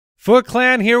Foot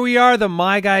Clan, here we are, the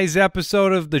My Guys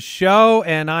episode of the show,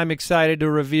 and I'm excited to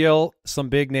reveal some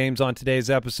big names on today's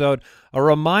episode. A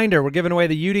reminder, we're giving away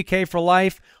the UDK for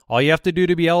life. All you have to do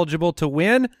to be eligible to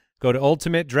win, go to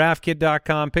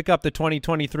ultimatedraftkit.com, pick up the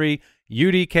 2023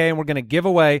 UDK, and we're going to give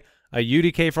away a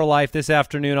UDK for life this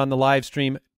afternoon on the live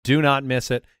stream. Do not miss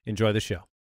it. Enjoy the show.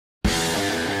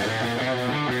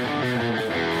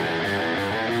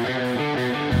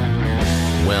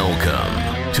 Welcome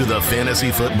to the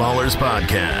Fantasy Footballers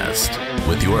Podcast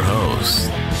with your hosts,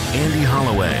 Andy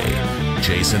Holloway,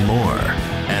 Jason Moore,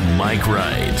 and Mike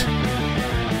Wright.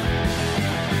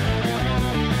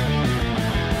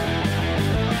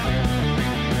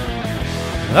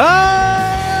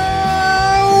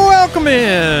 Welcome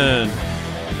in.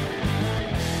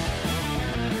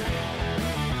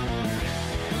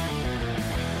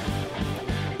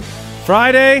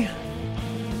 Friday,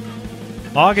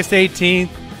 August 18th.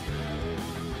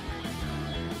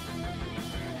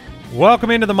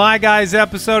 Welcome into the My Guys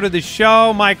episode of the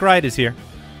show. Mike Wright is here.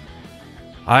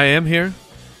 I am here.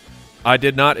 I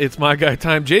did not. It's my guy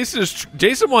time.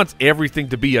 Jason wants everything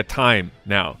to be a time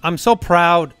now. I'm so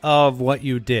proud of what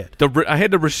you did. I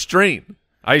had to restrain.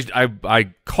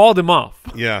 I called him off.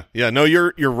 Yeah. No,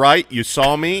 you're right. You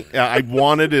saw me. I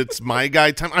wanted it's my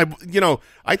guy time.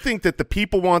 I think that the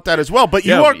people want that as well. But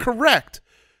you are correct.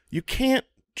 You can't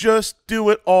just do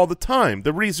it all the time.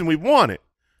 The reason we want it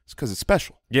is because it's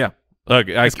special. Yeah. Look,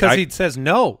 it's because he says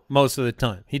no most of the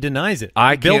time. He denies it.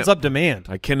 He builds up demand.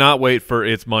 I cannot wait for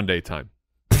it's Monday time.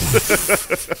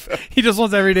 He just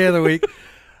wants every day of the week.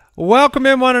 Welcome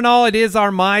in, one and all. It is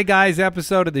our My Guys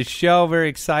episode of the show. Very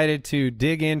excited to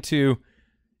dig into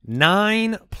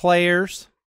 9 players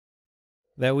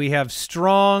that we have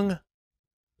strong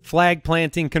flag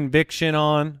planting conviction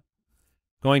on.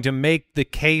 Going to make the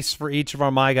case for each of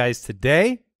our My Guys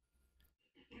today.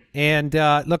 And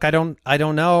look, I don't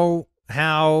know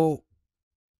how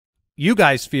you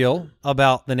guys feel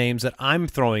about the names that I'm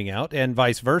throwing out and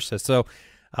vice versa. So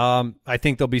I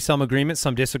think there'll be some agreement,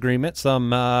 some disagreement,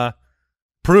 some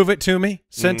prove it to me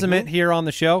sentiment here on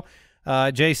the show.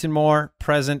 Jason Moore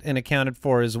present and accounted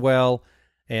for as well.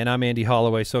 And I'm Andy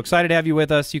Holloway. So excited to have you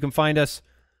with us. You can find us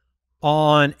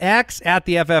on X at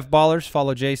the FF Ballers.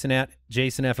 Follow Jason at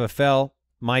JasonFFL,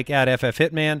 Mike at FF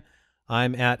Hitman.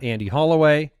 I'm at Andy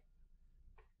Holloway.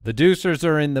 The Deucers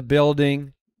are in the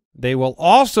building. They will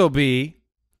also be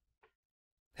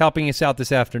helping us out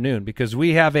this afternoon because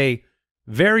we have a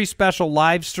very special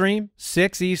live stream,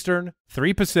 6 Eastern,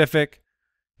 3 Pacific,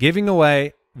 giving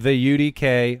away the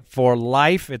UDK for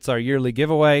life. It's our yearly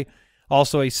giveaway.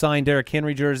 Also a signed Derrick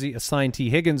Henry jersey, a signed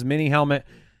T. Higgins mini helmet.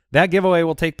 That giveaway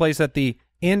will take place at the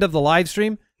end of the live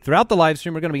stream. Throughout the live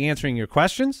stream, we're going to be answering your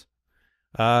questions,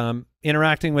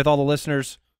 interacting with all the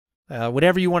listeners,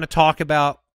 whatever you want to talk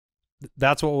about.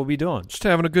 That's what we'll be doing. Just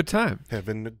having a good time.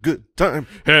 Having a good time.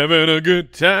 Having a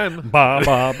good time. Bob.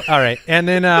 All right. And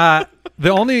then the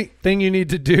only thing you need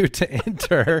to do to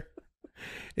enter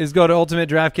is go to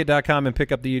ultimatedraftkit.com and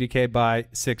pick up the UDK by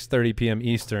 6:30 p.m.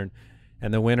 Eastern.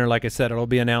 And the winner, like I said, it'll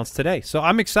be announced today. So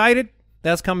I'm excited.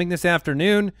 That's coming this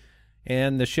afternoon.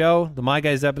 And the show, the My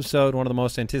Guys episode, one of the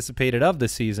most anticipated of the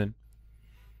season,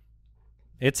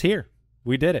 it's here.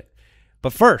 We did it.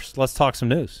 But first, let's talk some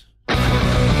news.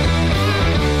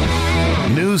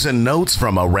 News and notes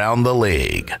from around the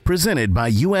league, presented by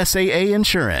USAA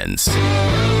Insurance.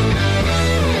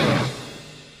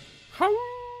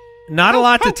 Not a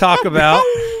lot to talk about,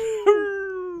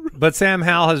 but Sam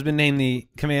Howell has been named the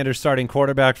Commanders' starting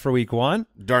quarterback for Week 1.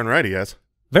 Darn right he has.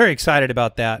 Very excited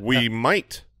about that. We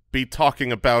might be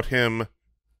talking about him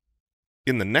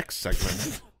in the next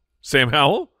segment. Sam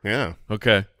Howell? Yeah.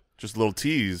 Okay. Just a little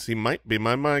tease. He might be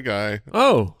my guy.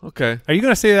 Oh, okay. Are you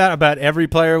going to say that about every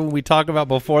player we talk about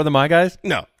before the My Guys?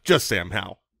 No, just Sam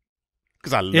Howell.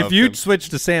 Because I love If you him. switch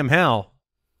to Sam Howell,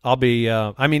 I'll be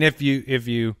if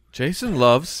you Jason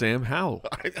loves Sam Howell.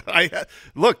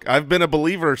 Look, I've been a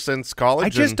believer since college. I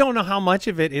just don't know how much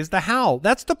of it is the Howell.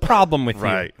 That's the problem with you.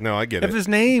 Right. No, I get it. If his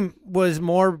name was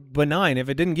more benign, if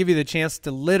it didn't give you the chance to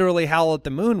literally howl at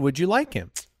the moon, would you like him?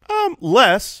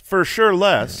 Less, for sure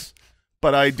less.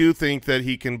 But I do think that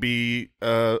he can be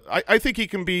I think he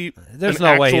can be There's an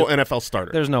no way actual NFL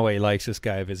starter. There's no way he likes this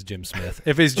guy if it's Jim Smith.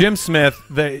 If it's Jim Smith,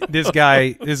 this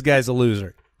guy's a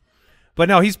loser. But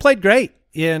no, he's played great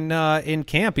in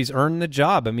camp. He's earned the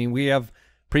job. I mean, we have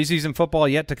preseason football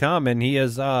yet to come, and he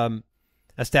has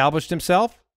established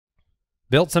himself,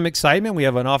 built some excitement. We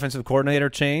have an offensive coordinator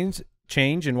change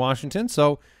in Washington,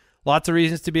 so lots of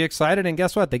reasons to be excited. And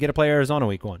guess what? They get to play Arizona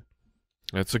Week 1.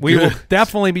 That's a We good. will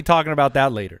definitely be talking about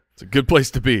that later. It's a good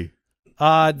place to be.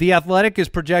 The Athletic is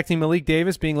projecting Malik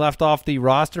Davis being left off the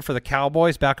roster for the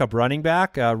Cowboys, backup running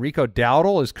back. Rico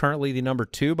Dowdle is currently the number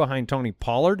 2 behind Tony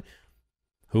Pollard.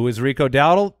 Who is Rico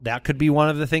Dowdle? That could be one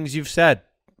of the things you've said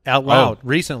out loud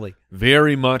recently.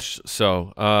 Very much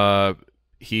so.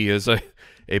 He is a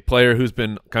player who's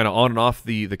been kind of on and off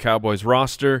the Cowboys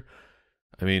roster.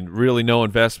 I mean, really no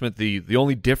investment. The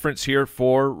only difference here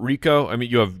for Rico, I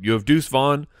mean, you have Deuce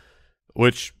Vaughn,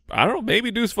 which I don't know,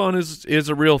 maybe Deuce Vaughn is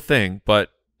a real thing,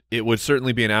 but it would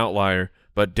certainly be an outlier.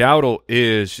 But Dowdle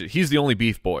he's the only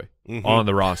beef boy on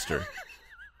the roster.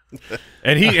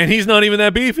 and he's not even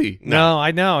that beefy. No,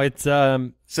 I know. It's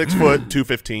 6 foot,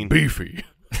 215. Beefy.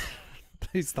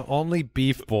 He's the only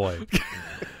beef boy.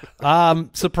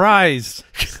 Surprise.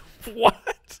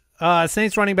 What?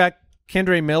 Saints running back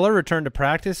Kendre Miller returned to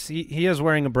practice. He is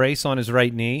wearing a brace on his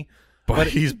right knee. But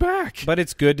he's back. But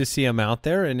it's good to see him out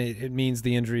there, and it means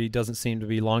the injury doesn't seem to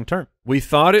be long-term. We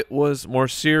thought it was more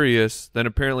serious than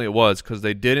apparently it was because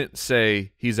they didn't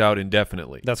say he's out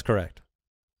indefinitely. That's correct.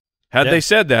 Had they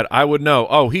said that, I would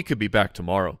know, he could be back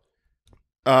tomorrow.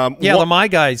 The My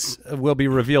Guys will be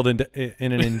revealed in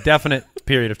an indefinite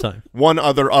period of time. One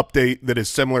other update that is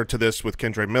similar to this with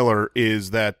Kendre Miller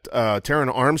is that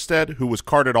Taron Armstead, who was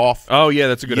carted off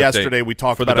that's a good yesterday, update. We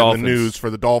talked about it in the news for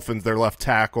the Dolphins, their left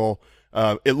tackle.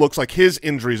 It looks like his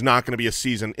injury is not going to be a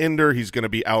season ender. He's going to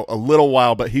be out a little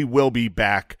while, but he will be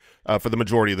back for the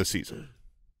majority of the season.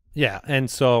 Yeah, and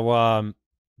so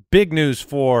big news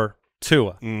for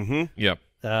Tua. Mm-hmm. Yep.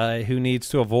 Who needs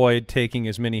to avoid taking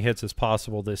as many hits as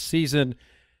possible this season.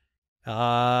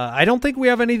 I don't think we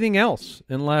have anything else,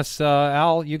 unless,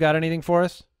 Al, you got anything for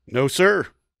us? No, sir.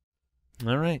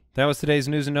 All right. That was today's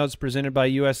news and notes presented by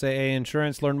USAA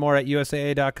Insurance. Learn more at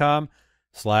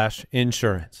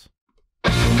usaa.com/insurance.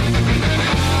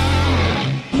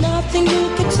 Nothing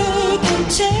you can say can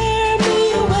tear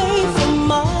me away from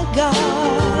my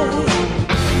God.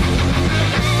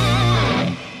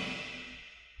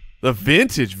 The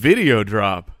vintage video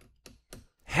drop.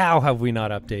 How have we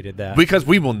not updated that? Because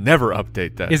we will never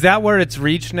update that. Is that where it's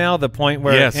reached now, the point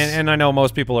where Yes. and I know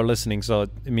most people are listening, so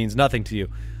it means nothing to you.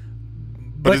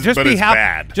 But just be it's happy.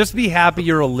 bad. Just be happy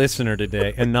you're a listener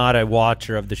today and not a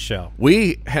watcher of the show.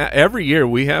 Every year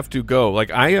we have to go. Like,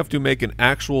 I have to make an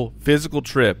actual physical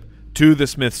trip to the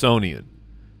Smithsonian.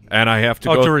 And I have to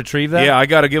go to retrieve that? Yeah, I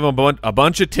got to give them a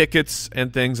bunch of tickets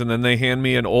and things, and then they hand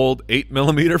me an old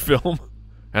 8mm film,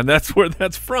 and that's where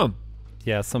that's from.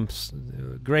 Yeah, some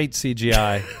great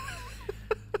CGI.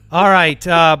 All right,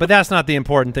 but that's not the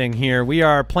important thing here. We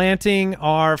are planting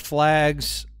our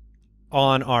flags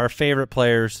on our favorite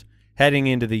players heading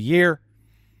into the year,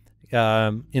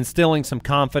 instilling some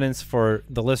confidence for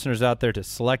the listeners out there to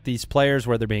select these players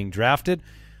where they're being drafted.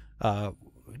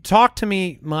 Talk to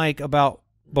me, Mike, about,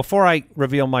 before I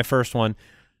reveal my first one,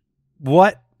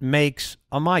 what makes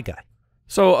a My Guy?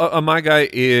 So a My Guy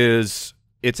it's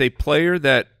a player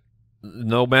that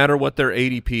no matter what their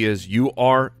ADP is, you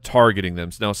are targeting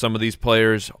them. Now, some of these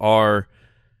players are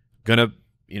going to,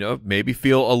 maybe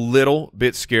feel a little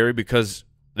bit scary because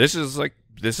this is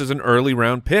an early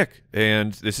round pick,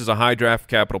 and this is a high draft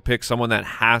capital pick, someone that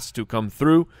has to come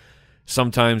through.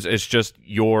 Sometimes it's just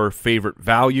your favorite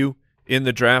value in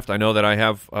the draft. I know that I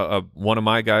have one of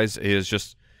my guys I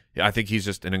think he's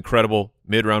just an incredible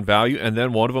mid-round value, and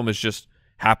then one of them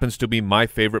happens to be my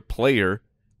favorite player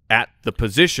at the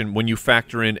position when you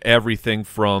factor in everything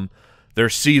from their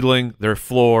ceiling, their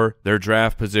floor, their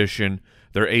draft position,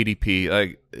 their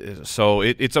ADP. So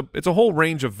it's a whole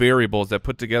range of variables that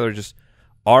put together just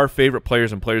our favorite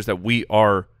players and players that we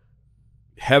are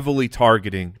heavily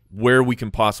targeting where we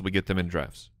can possibly get them in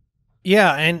drafts.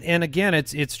 Yeah, and again,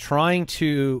 it's trying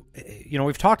to,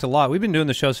 we've talked a lot. We've been doing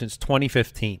the show since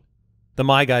 2015, the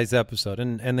My Guys episode,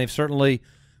 and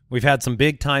we've had some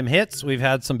big-time hits. We've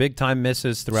had some big-time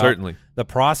misses throughout the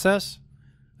process.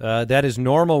 That is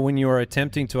normal when you are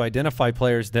attempting to identify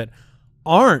players that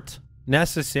aren't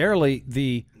necessarily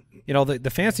the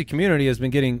fantasy community has been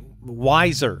getting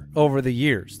wiser over the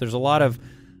years. There's a lot of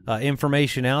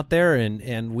information out there,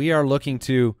 and we are looking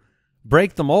to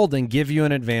break the mold and give you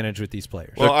an advantage with these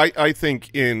players. Well, I think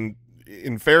in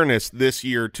fairness this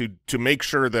year to make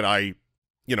sure that I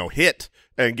hit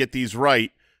and get these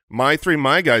right, my three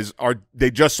My Guys they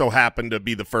just so happen to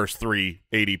be the first 3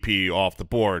 ADP off the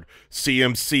board.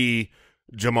 CMC,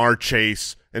 Jamar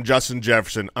Chase, and Justin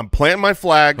Jefferson. I'm planting my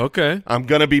flag. Okay. I'm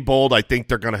going to be bold. I think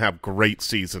they're going to have great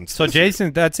seasons. So,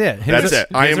 Jason, that's it. That's it.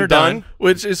 I am done.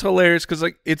 Which is hilarious because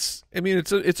it's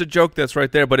a joke that's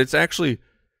right there, but it's actually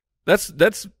that's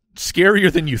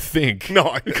scarier than you think.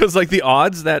 No, because the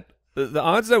odds that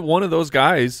one of those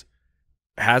guys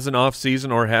has an off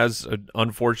season or has an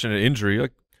unfortunate injury,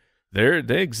 like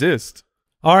they exist.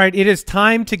 All right, it is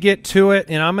time to get to it,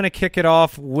 and I'm going to kick it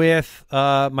off with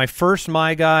my first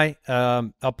my guy,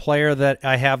 a player that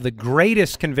I have the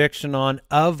greatest conviction on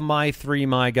of my three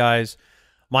my guys,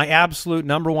 my absolute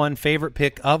number one favorite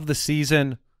pick of the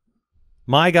season,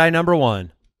 my guy number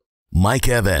one. Mike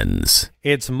Evans.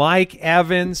 It's Mike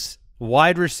Evans,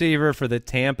 wide receiver for the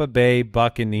Tampa Bay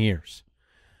Buccaneers.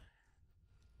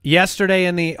 Yesterday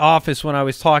in the office when I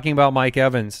was talking about Mike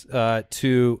Evans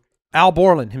to Al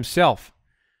Borland himself,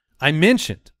 I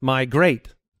mentioned my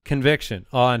great conviction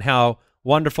on how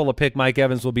wonderful a pick Mike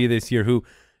Evans will be this year, who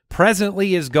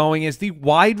presently is going as the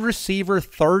wide receiver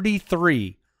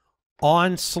 33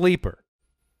 on Sleeper.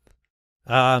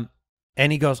 And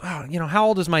he goes, oh, how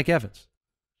old is Mike Evans?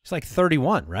 He's like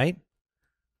 31, right?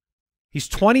 He's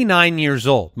 29 years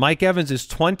old. Mike Evans is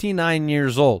 29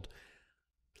 years old.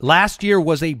 Last year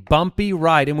was a bumpy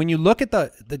ride. And when you look at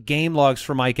the game logs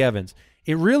for Mike Evans,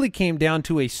 it really came down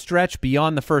to a stretch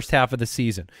beyond the first half of the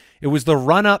season. It was the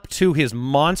run-up to his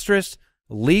monstrous,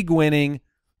 league-winning,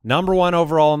 number one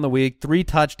overall in the week,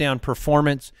 3-touchdown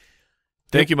performance.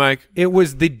 Thank you, Mike. It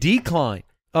was the decline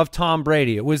of Tom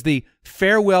Brady. It was the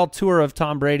farewell tour of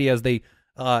Tom Brady as they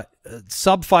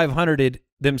sub-500'd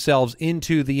themselves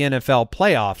into the NFL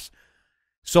playoffs.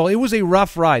 So it was a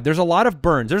rough ride. There's a lot of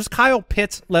burns. There's Kyle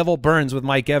Pitts-level burns with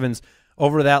Mike Evans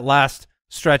over that last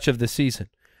stretch of the season.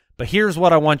 But here's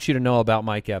what I want you to know about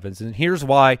Mike Evans, and here's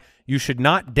why you should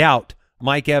not doubt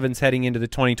Mike Evans heading into the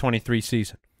 2023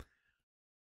 season.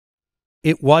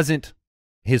 It wasn't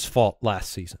his fault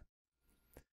last season.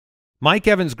 Mike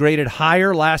Evans graded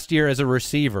higher last year as a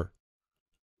receiver.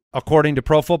 According to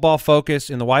Pro Football Focus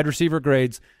in the wide receiver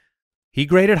grades, he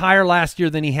graded higher last year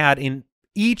than he had in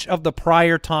each of the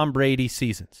prior Tom Brady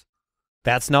seasons.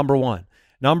 That's number one.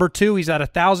 Number two, he's at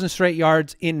 1,000 straight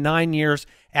yards in 9 years,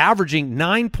 averaging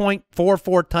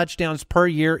 9.44 touchdowns per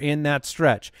year in that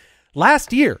stretch.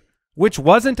 Last year, which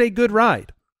wasn't a good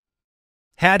ride,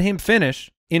 had him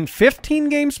finish in 15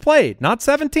 games played, not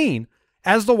 17,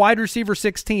 as the wide receiver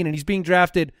 16, and he's being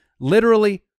drafted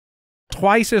literally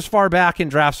twice as far back in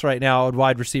drafts right now at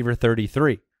wide receiver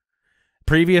 33.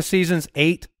 Previous seasons,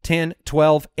 8, 10,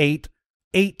 12, 8,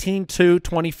 18, 2,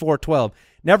 24, 12.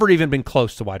 Never even been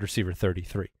close to wide receiver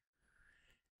 33.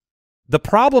 The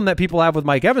problem that people have with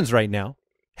Mike Evans right now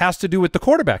has to do with the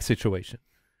quarterback situation.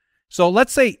 So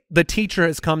let's say the teacher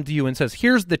has come to you and says,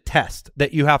 here's the test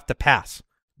that you have to pass,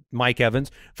 Mike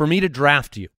Evans, for me to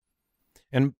draft you.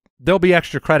 And there'll be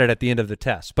extra credit at the end of the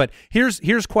test. But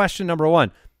here's question number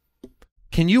one.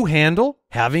 Can you handle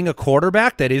having a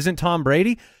quarterback that isn't Tom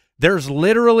Brady? There's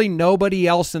literally nobody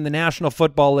else in the National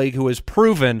Football League who has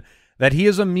proven that he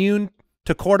is immune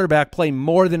to quarterback play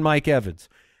more than Mike Evans.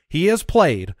 He has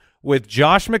played with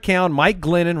Josh McCown, Mike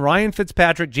Glennon, Ryan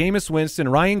Fitzpatrick, Jameis Winston,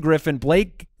 Ryan Griffin,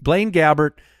 Blaine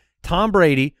Gabbert, Tom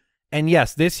Brady, and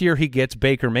yes, this year he gets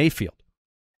Baker Mayfield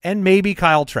and maybe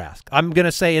Kyle Trask. I'm going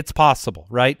to say it's possible,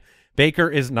 right? Baker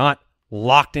is not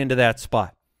locked into that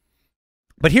spot.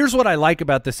 But here's what I like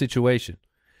about this situation.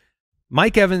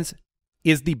 Mike Evans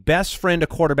is the best friend a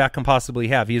quarterback can possibly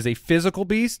have. He is a physical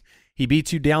beast. He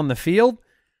beats you down the field.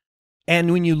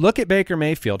 And when you look at Baker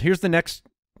Mayfield, here's the next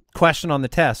question on the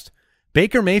test.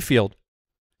 Baker Mayfield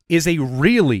is a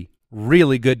really,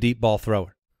 really good deep ball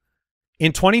thrower.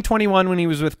 In 2021, when he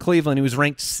was with Cleveland, he was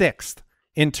ranked 6th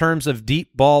in terms of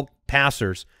deep ball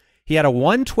passers. He had a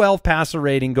 112 passer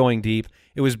rating going deep.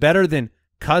 It was better than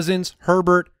Cousins,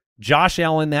 Herbert, Josh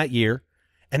Allen that year.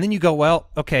 And then you go, well,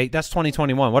 okay, that's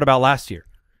 2021. What about last year?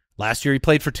 Last year he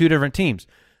played for 2 different teams.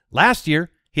 Last year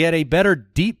he had a better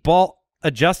deep ball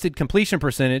adjusted completion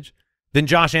percentage than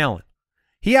Josh Allen.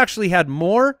 He actually had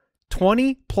more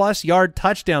 20-plus yard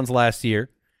touchdowns last year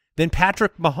than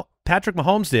Patrick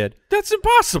Mahomes did. That's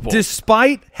impossible.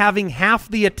 Despite having half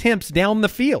the attempts down the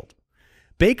field.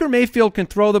 Baker Mayfield can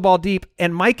throw the ball deep,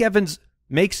 and Mike Evans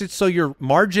makes it so your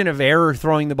margin of error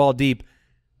throwing the ball deep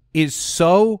is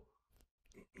so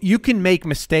you can make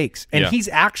mistakes, and he's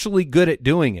actually good at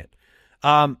doing it.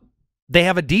 They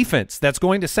have a defense that's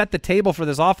going to set the table for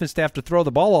this offense to have to throw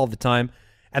the ball all the time.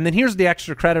 And then here's the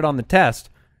extra credit on the test.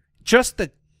 Just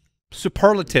the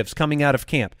superlatives coming out of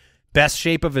camp. Best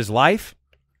shape of his life.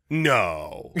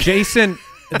 No. Jason,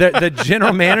 the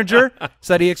general manager,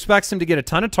 said he expects him to get a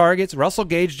ton of targets. Russell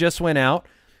Gage just went out.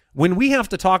 When we have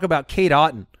to talk about Cade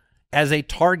Otton as a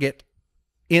target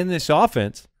in this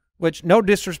offense, which no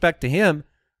disrespect to him,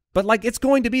 but like it's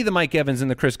going to be the Mike Evans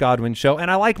and the Chris Godwin show. And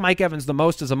I like Mike Evans the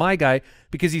most as a my guy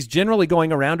because he's generally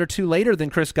going a round or two later than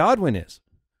Chris Godwin is.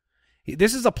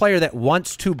 This is a player that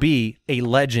wants to be a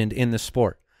legend in the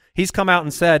sport. He's come out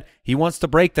and said he wants to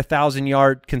break the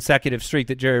 1,000-yard consecutive streak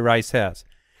that Jerry Rice has.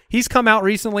 He's come out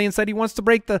recently and said he wants to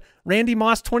break the Randy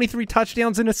Moss 23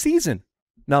 touchdowns in a season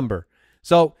number.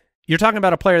 So you're talking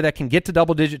about a player that can get to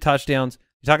double-digit touchdowns.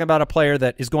 You're talking about a player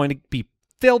that is going to be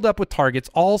filled up with targets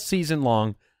all season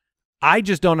long. I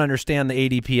just don't understand the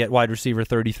ADP at wide receiver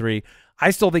 33.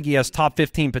 I still think he has top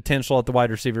 15 potential at the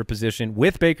wide receiver position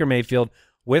with Baker Mayfield,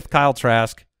 with Kyle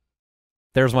Trask.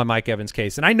 There's my Mike Evans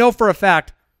case. And I know for a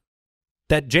fact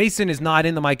that Jason is not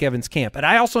in the Mike Evans camp. And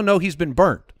I also know he's been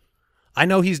burned. I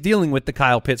know he's dealing with the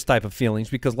Kyle Pitts type of feelings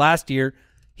because last year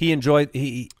he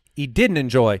didn't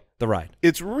enjoy the ride.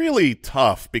 It's really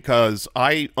tough because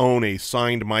I own a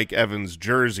signed Mike Evans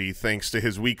jersey thanks to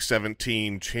his Week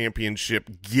 17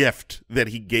 championship gift that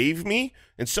he gave me.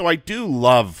 And so I do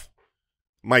love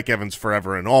Mike Evans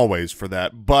forever and always for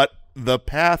that. But the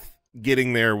path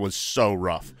getting there was so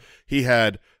rough. He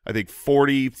had, I think,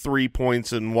 43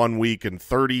 points in 1 week and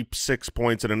 36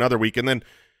 points in another week. And then,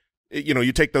 you know,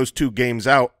 you take those 2 games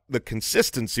out, the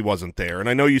consistency wasn't there. And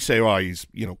I know you say, oh, he's,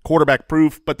 you know, quarterback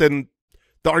proof, but then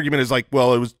the argument is like,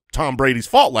 well, it was Tom Brady's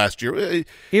fault last year.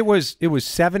 It was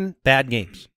 7 bad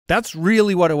games. That's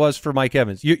really what it was for Mike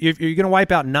Evans. You're going to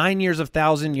wipe out 9 years of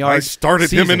 1,000-yard I started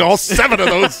seasons. him in all 7 of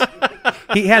those.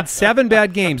 He had 7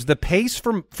 bad games. The pace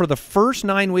for the first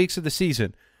 9 weeks of the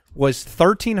season was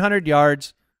 1,300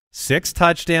 yards, 6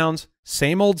 touchdowns,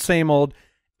 same old, same old.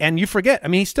 And you forget, I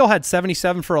mean, he still had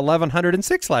 77 for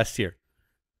 1,106 last year.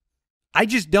 I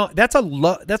just don't. That's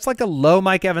like a low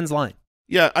Mike Evans line.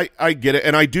 Yeah, I get it.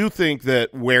 And I do think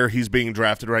that where he's being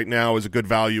drafted right now is a good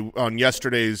value. On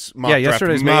yesterday's mock draft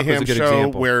mayhem show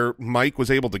example. Where Mike was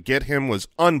able to get him was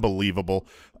unbelievable.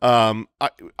 You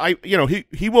know,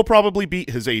 he will probably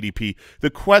beat his ADP. The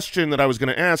question that I was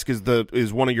going to ask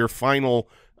is one of your final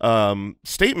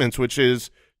statements, which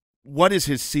is, what is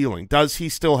his ceiling? Does he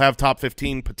still have top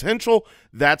 15 potential?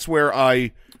 That's where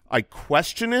I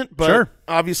question it, but sure.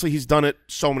 Obviously he's done it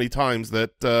so many times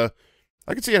that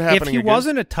I could see it happening. If he again.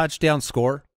 wasn't a touchdown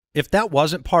scorer, if that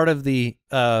wasn't part of the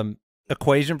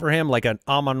equation for him, like an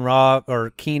Amon-Ra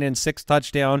or Keenan 6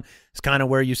 touchdown is kind of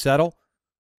where you settle,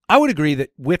 I would agree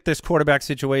that with this quarterback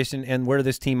situation and where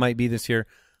this team might be this year,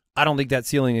 I don't think that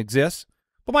ceiling exists.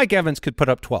 But Mike Evans could put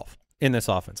up 12 in this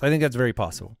offense. I think that's very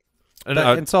possible.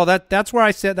 And so that's where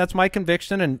I said that's my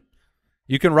conviction, and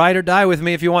you can ride or die with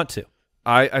me if you want to.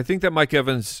 I think that Mike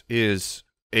Evans is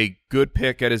a good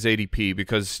pick at his ADP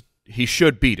because he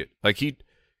should beat it. Like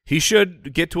he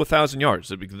should get to 1,000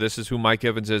 yards. This is who Mike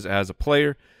Evans is as a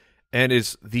player, and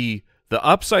is the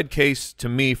upside case to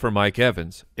me for Mike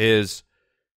Evans is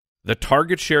the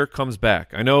target share comes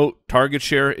back. I know target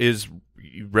share is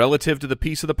relative to the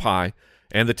piece of the pie,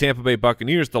 and the Tampa Bay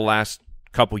Buccaneers the last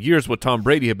couple years with Tom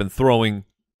Brady have been throwing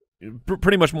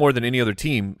pretty much more than any other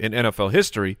team in NFL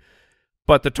history,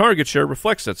 but the target share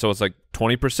reflects that. So it's like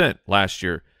 20% last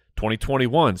year,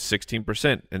 2021,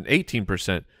 16% and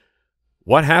 18%.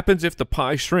 What happens if the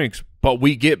pie shrinks, but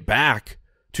we get back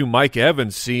to Mike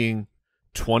Evans seeing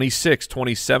 26,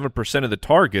 27% of the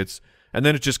targets, and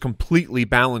then it just completely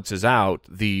balances out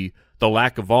the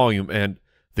lack of volume and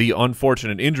the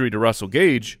unfortunate injury to Russell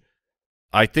Gage?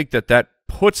 I think that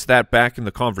puts that back in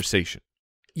the conversation.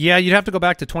 Yeah, you'd have to go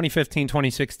back to 2015,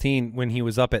 2016 when he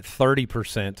was up at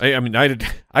 30%. I mean,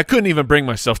 I couldn't even bring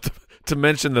myself to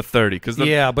mention the 30 because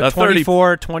but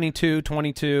 24, 22,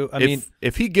 22. I mean,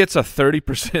 if he gets a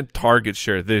 30% target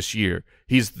share this year,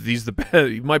 he's the best,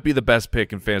 he might be the best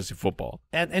pick in fantasy football.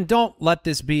 And don't let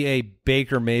this be a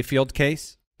Baker Mayfield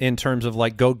case in terms of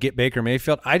like go get Baker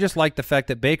Mayfield. I just like the fact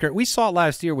that Baker, we saw it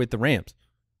last year with the Rams.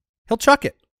 He'll chuck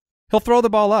it. He'll throw the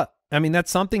ball up. I mean,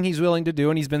 that's something he's willing to do,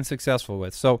 and he's been successful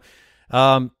with. So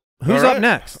who's up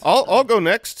next? I'll go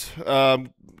next.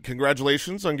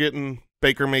 Congratulations on getting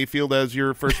Baker Mayfield as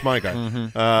your first my guy.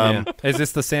 Yeah. Is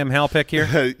this the Sam Howell pick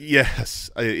here? Yes,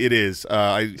 it is.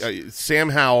 Sam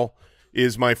Howell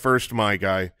is my first my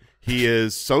guy. He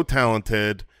is so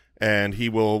talented, and he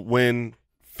will win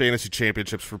fantasy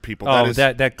championships for people.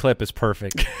 That clip is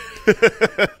perfect.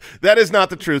 That is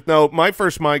not the truth. No, my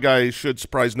first my guy should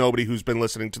surprise nobody who's been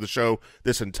listening to the show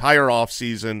this entire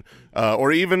offseason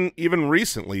or even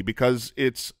recently, because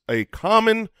it's a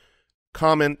common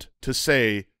comment to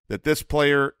say that this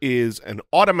player is an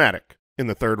automatic in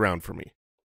the 3rd round for me.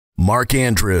 Mark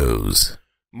Andrews.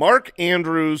 Mark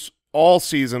Andrews, all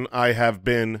season I have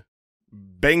been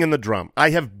banging the drum.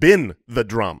 I have been the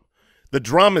drum. The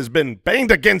drum has been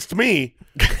banged against me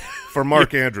for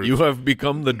Mark Andrews. You have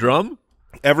become the drum?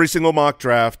 Every single mock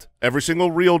draft, every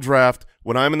single real draft,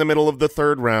 when I'm in the middle of the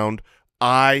 3rd round,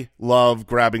 I love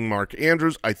grabbing Mark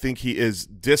Andrews. I think he is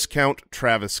discount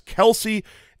Travis Kelce,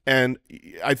 And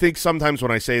I think sometimes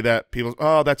when I say that, people,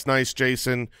 oh, that's nice,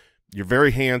 Jason. You're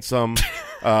very handsome.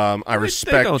 I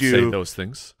respect they don't you. say those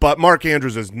things. But Mark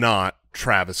Andrews is not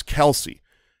Travis Kelce.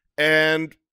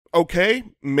 And okay,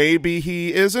 maybe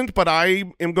he isn't, but I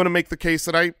am going to make the case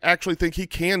that I actually think he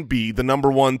can be the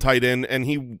number 1 tight end, and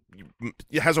he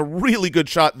has a really good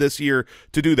shot this year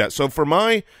to do that. So for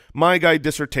my guy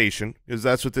dissertation, because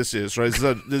that's what this is, right?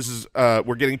 This is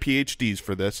we're getting PhDs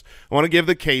for this. I want to give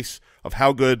the case of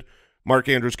how good Mark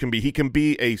Andrews can be. He can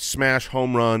be a smash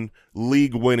home run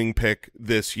league-winning pick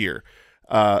this year.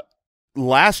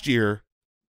 Last year,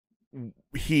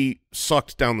 he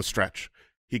sucked down the stretch.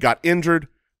 He got injured.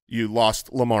 You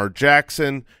lost Lamar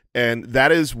Jackson, and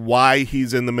that is why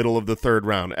he's in the middle of the 3rd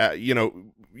round.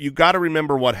 You got to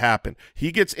remember what happened.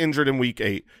 He gets injured in week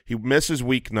 8. He misses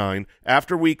week 9.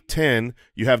 After week 10,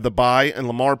 you have the bye, and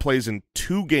Lamar plays in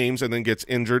 2 games and then gets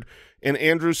injured, and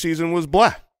Andrews' season was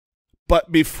blah.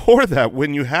 But before that,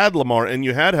 when you had Lamar and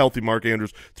you had healthy Mark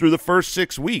Andrews, through the first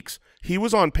 6 weeks, he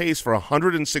was on pace for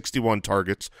 161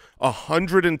 targets,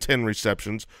 110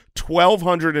 receptions,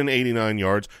 1,289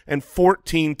 yards, and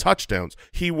 14 touchdowns.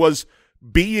 He was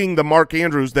being the Mark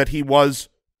Andrews that he was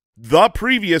the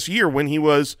previous year when he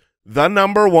was the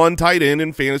number 1 tight end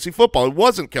in fantasy football. It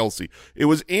wasn't Kelce. It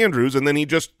was Andrews, and then he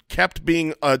just kept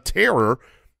being a terror,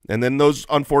 and then those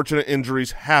unfortunate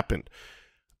injuries happened.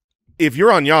 If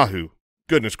you're on Yahoo,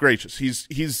 goodness gracious,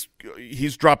 he's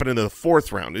dropping into the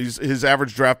 4th round. His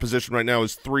average draft position right now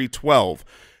is 312.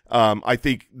 I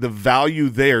think the value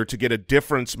there to get a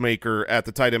difference maker at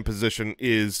the tight end position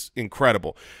is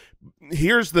incredible.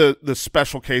 Here's the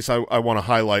special case I want to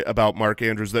highlight about Mark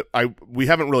Andrews that we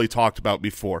haven't really talked about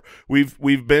before.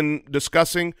 We've been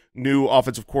discussing new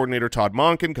offensive coordinator Todd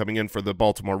Monken coming in for the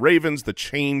Baltimore Ravens, the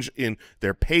change in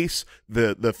their pace,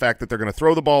 the fact that they're going to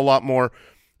throw the ball a lot more.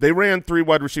 They ran 3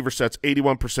 wide receiver sets,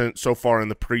 81% so far in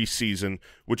the preseason,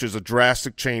 which is a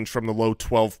drastic change from the low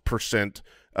 12%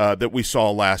 that we saw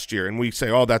last year. And we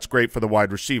say, oh, that's great for the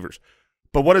wide receivers.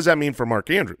 But what does that mean for Mark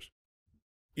Andrews?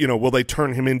 Will they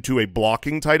turn him into a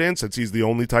blocking tight end since he's the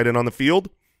only tight end on the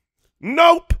field?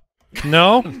 Nope.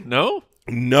 No? No?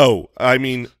 No. I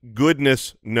mean,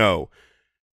 goodness, no.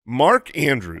 Mark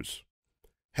Andrews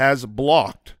has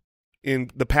blocked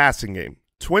in the passing game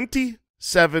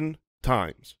 27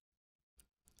 times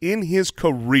in his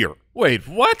career. Wait,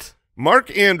 what?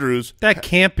 Mark Andrews. That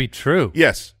can't be true.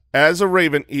 Yes. As a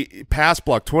Raven, he pass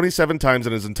blocked 27 times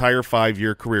in his entire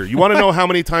 5-year carear. You want to know how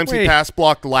many times he pass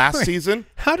blocked last season?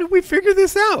 How did we figure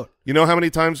this out? You know how many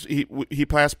times he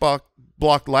pass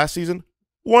blocked last season?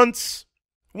 Once.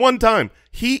 1 time.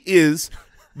 He is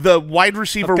the wide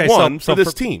receiver for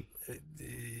this team.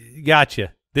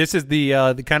 Gotcha. This is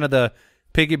the kind of the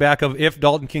piggyback of if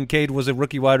Dalton Kincaid was a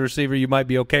rookie wide receiver, you might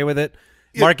be okay with it.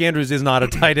 Mark Andrews is not a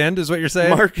tight end, is what you're saying?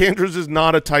 Mark Andrews is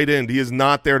not a tight end. He is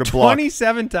not there to block.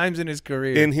 27 times in his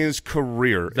career.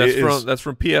 That's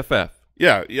from PFF.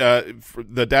 Yeah,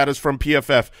 the data's from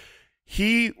PFF.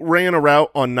 He ran a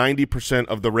route on 90%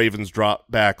 of the Ravens'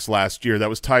 dropbacks last year. That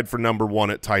was tied for number 1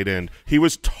 at tight end. He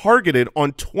was targeted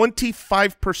on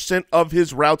 25% of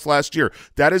his routes last year.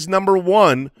 That is number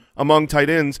 1 among tight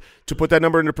ends. To put that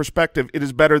number into perspective, it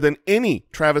is better than any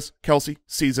Travis Kelce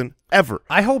season ever.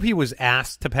 I hope he was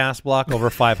asked to pass block over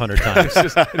 500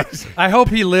 times. I hope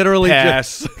he literally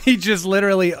just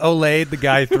literally olayed the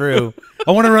guy through.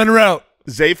 I want to run a route.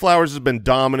 Zay Flowers has been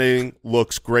dominating,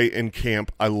 looks great in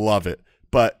camp. I love it.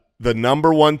 But the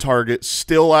number 1 target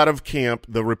still out of camp.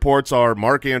 The reports are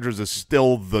Mark Andrews is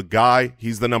still the guy.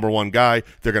 He's the number 1 guy.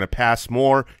 They're going to pass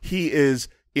more. He is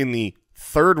in the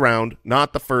 3rd round,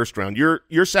 not the 1st round.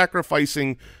 You're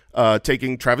sacrificing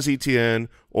taking Travis Etienne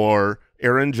or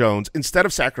Aaron Jones instead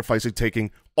of sacrificing taking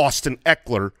Austin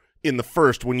Eckler in the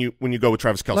 1st when you go with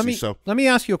Travis Kelce. Let me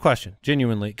ask you a question,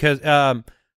 genuinely, because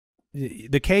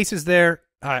the case is there.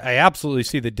 I absolutely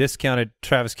see the discounted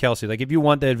Travis Kelce. Like, if you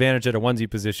want the advantage at a onesie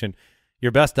position,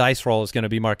 your best dice roll is going to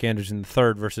be Mark Andrews in the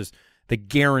 3rd versus the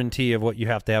guarantee of what you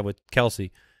have to have with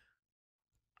Kelce.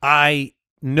 I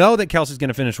know that Kelce's going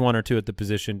to finish 1 or 2 at the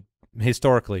position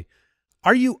historically.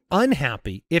 Are you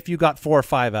unhappy if you got 4 or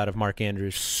 5 out of Mark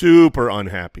Andrews? Super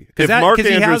unhappy. If Mark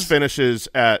Andrews finishes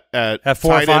at 4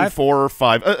 tight end 4 or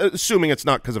 5, assuming it's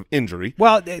not because of injury.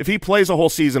 Well, if he plays a whole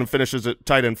season and finishes at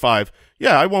tight end 5,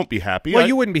 yeah, I won't be happy. Well,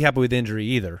 you wouldn't be happy with injury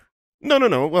either. No.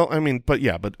 Well, I mean, but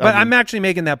yeah, but I'm actually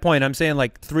making that point. I'm saying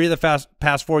like 3 of the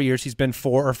past 4 years, he's been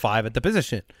 4 or 5 at the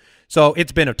position. So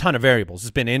it's been a ton of variables. It's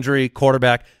been injury,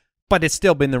 quarterback. But it's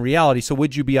still been the reality. So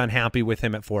would you be unhappy with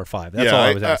him at 4 or 5? That's all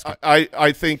I was asking.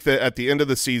 I think that at the end of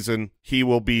the season, he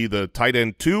will be the tight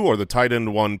end 2 or the tight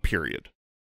end 1, period.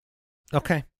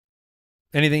 Okay.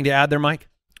 Anything to add there, Mike?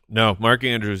 No, Mark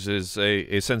Andrews is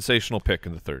a sensational pick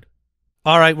in the third.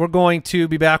 All right, we're going to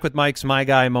be back with Mike's My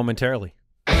Guy momentarily.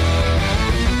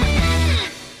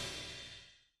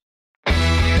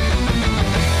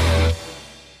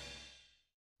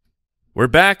 We're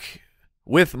back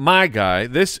with My Guy.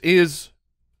 This is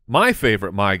my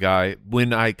favorite My Guy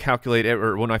when I calculate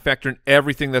or when I factor in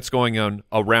everything that's going on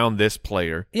around this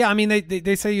player. Yeah, I mean,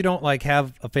 they say you don't like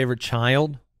have a favorite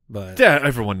child, but yeah,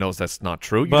 everyone knows that's not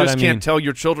true. You just can't tell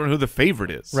your children who the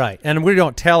favorite is. Right, and we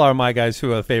don't tell our My Guys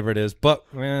who a favorite is, but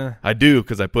I do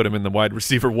because I put him in the wide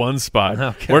receiver 1 spot.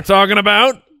 Okay. We're talking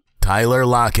about Tyler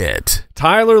Lockett.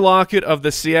 Tyler Lockett of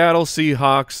the Seattle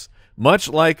Seahawks, much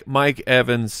like Mike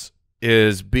Evans,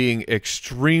 is being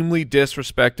extremely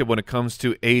disrespected when it comes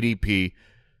to ADP.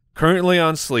 Currently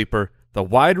on Sleeper, the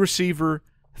wide receiver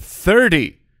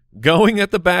 30 going at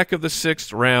the back of the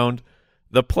 6th round.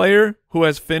 The player who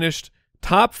has finished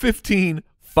top 15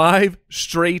 5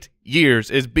 straight years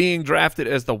is being drafted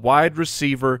as the wide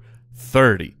receiver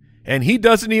 30. And he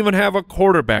doesn't even have a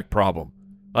quarterback problem.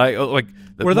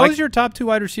 Were those your top 2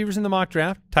 wide receivers in the mock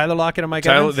draft? Tyler Lockett and Mike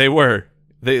Evans? They were.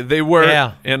 They were,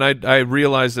 yeah. And I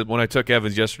realized that when I took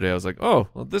Evans yesterday, I was like, oh,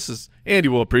 well, this is Andy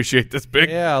will appreciate this pick.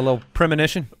 Yeah, a little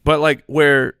premonition. But like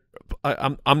where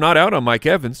I'm not out on Mike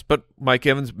Evans, but Mike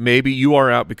Evans, maybe you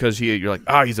are out because you're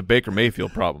like, he's a Baker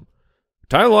Mayfield problem.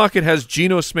 Tyler Lockett has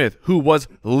Geno Smith, who was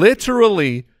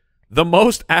literally the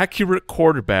most accurate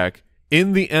quarterback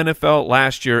in the NFL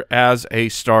last year as a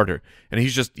starter, and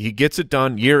he gets it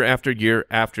done year after year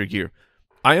after year.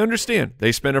 I understand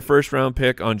they spent a first-round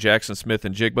pick on Jackson Smith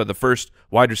and Jigba, the first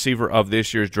wide receiver of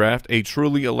this year's draft, a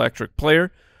truly electric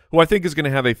player who I think is going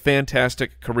to have a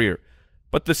fantastic career.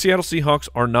 But the Seattle Seahawks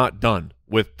are not done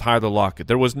with Tyler Lockett.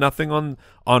 There was nothing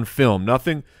on film,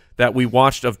 nothing that we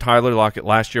watched of Tyler Lockett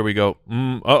last year. We go,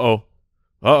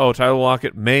 Tyler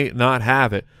Lockett may not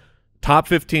have it. Top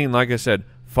 15, like I said,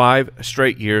 5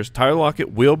 straight years. Tyler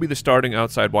Lockett will be the starting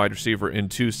outside wide receiver in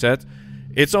 2 sets.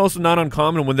 It's also not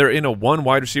uncommon when they're in a 1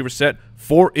 wide receiver set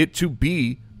for it to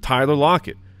be Tyler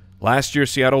Lockett. Last year,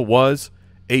 Seattle was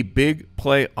a big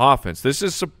play offense. This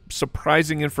is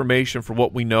surprising information for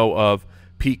what we know of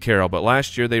Pete Carroll, but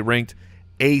last year they ranked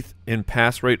 8th in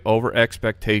pass rate over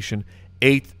expectation,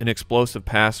 8th in explosive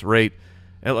pass rate.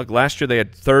 And look, last year they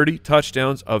had 30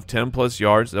 touchdowns of 10-plus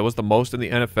yards. That was the most in the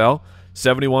NFL.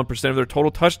 71% of their total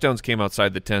touchdowns came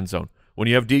outside the 10 zone. When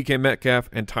you have DK Metcalf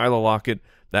and Tyler Lockett,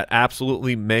 that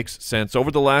absolutely makes sense. Over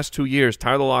the last 2 years,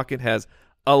 Tyler Lockett has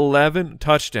 11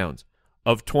 touchdowns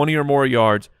of 20 or more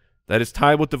yards. That is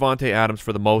tied with Devontae Adams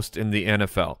for the most in the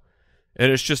NFL.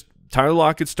 And it's just Tyler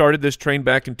Lockett started this train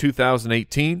back in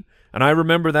 2018, and I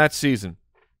remember that season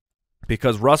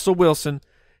because Russell Wilson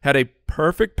had a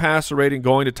perfect passer rating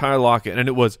going to Tyler Lockett, and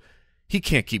it was he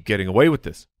can't keep getting away with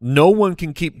this. No one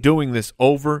can keep doing this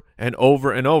over and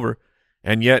over and over,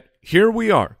 and yet here we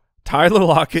are. Tyler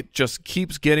Lockett just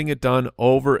keeps getting it done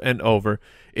over and over.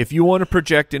 If you want to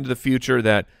project into the future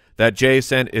that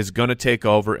JSN is going to take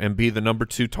over and be the number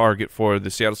 2 target for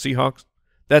the Seattle Seahawks,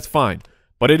 that's fine.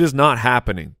 But it is not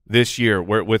happening this year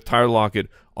with Tyler Lockett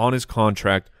on his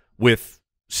contract with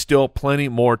still plenty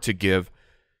more to give.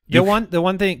 Two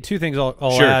things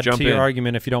I'll add to your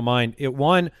argument if you don't mind.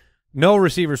 No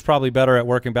receiver is probably better at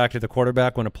working back to the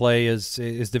quarterback when a play is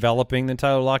developing than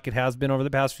Tyler Lockett has been over the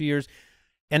past few years.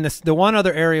 And the one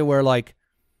other area where, like,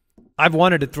 I've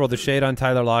wanted to throw the shade on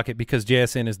Tyler Lockett because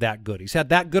JSN is that good. He's had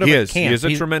that good of a camp. He is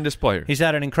a tremendous player. He's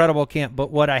had an incredible camp.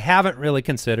 But what I haven't really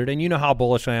considered, and you know how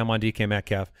bullish I am on DK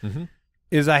Metcalf,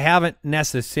 is I haven't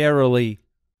necessarily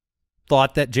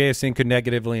thought that JSN could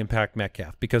negatively impact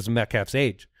Metcalf because of Metcalf's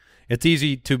age. It's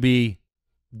easy to be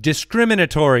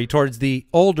discriminatory towards the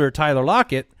older Tyler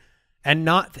Lockett and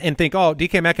think, oh,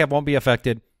 DK Metcalf won't be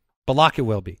affected, but Lockett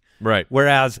will be. Right.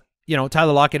 Whereas,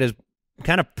 Tyler Lockett has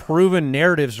kind of proven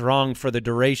narratives wrong for the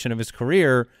duration of his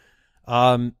career,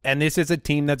 and this is a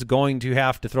team that's going to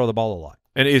have to throw the ball a lot.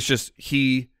 And it's just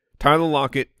Tyler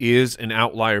Lockett is an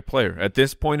outlier player. At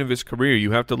this point of his career,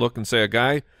 you have to look and say a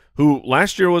guy who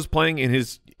last year was playing in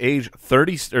his year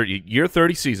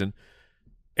 30 season,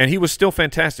 and he was still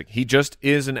fantastic. He just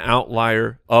is an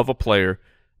outlier of a player.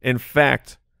 In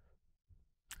fact,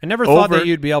 I never thought that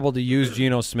you'd be able to use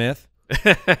Geno Smith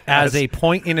as a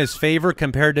point in his favor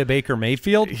compared to Baker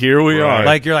Mayfield. Here we are.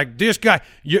 Like, you're like, this guy,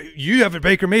 you have a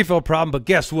Baker Mayfield problem, but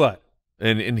guess what?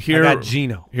 And here, I got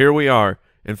Geno. Here we are.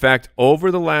 In fact,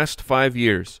 over the last 5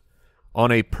 years,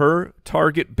 on a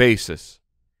per-target basis,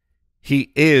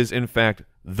 he is, in fact,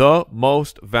 the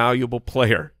most valuable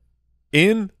player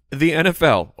in the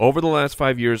NFL over the last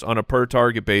 5 years on a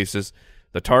per-target basis.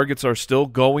 The targets are still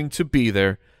going to be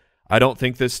there. I don't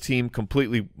think this team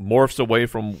completely morphs away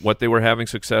from what they were having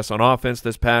success on offense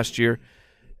this past year.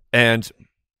 And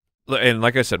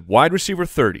like I said, wide receiver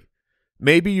 30.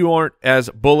 Maybe you aren't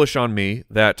as bullish on me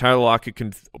that Tyler Lockett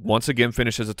can once again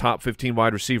finish as a top 15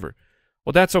 wide receiver.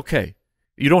 Well, that's okay.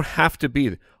 You don't have to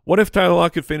be. What if Tyler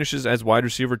Lockett finishes as wide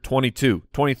receiver 22,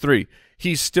 23?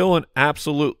 He's still an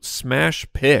absolute smash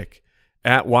pick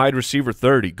at wide receiver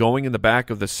 30 going in the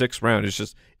back of the 6th round. It's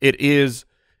just it is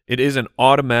an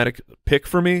automatic pick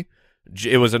for me.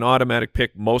 It was an automatic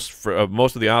pick most of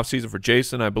the offseason for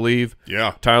Jason, I believe.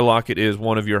 Yeah. Tyler Lockett is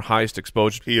one of your highest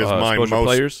exposure He is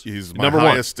players. He's my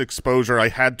highest exposure. I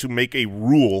had to make a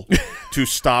rule to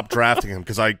stop drafting him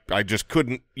because I just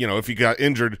couldn't, if he got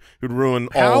injured, it would ruin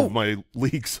all of my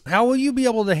leagues. How will you be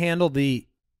able to handle the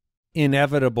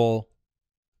inevitable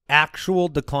actual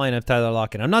decline of Tyler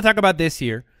Lockett? I'm not talking about this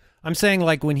year. I'm saying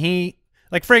like when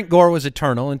Frank Gore was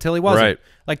eternal until he wasn't. Right.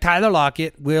 Like Tyler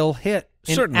Lockett will hit.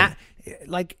 Certainly.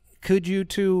 Could you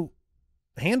two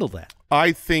handle that?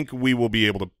 I think we will be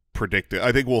able to predict it.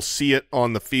 I think we'll see it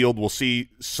on the field. We'll see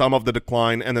some of the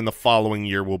decline, and then the following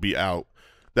year we'll be out.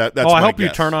 That's I hope guess.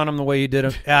 you turn on him the way you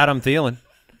did Adam Thielen.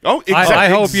 Oh, exactly.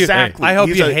 I hope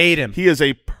you hate him. He is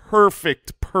a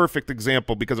perfect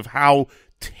example because of how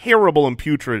terrible and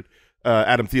putrid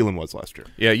Adam Thielen was last year.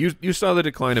 Yeah, you saw the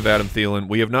decline of Adam Thielen.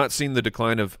 We have not seen the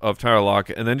decline of Tyler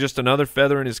Lockett. And then just another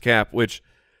feather in his cap, which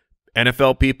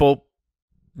NFL people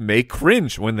may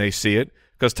cringe when they see it,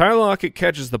 because Tyler Lockett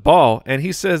catches the ball, and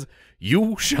he says,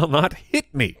 "You shall not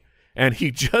hit me." And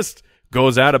he just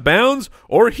goes out of bounds,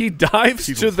 or he dives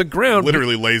to the ground.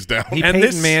 Literally lays down.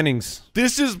 Peyton Manning's.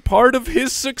 This is part of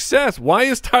his success. Why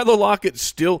is Tyler Lockett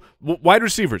still – wide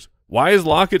receivers, why is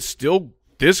Lockett still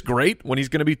this great when he's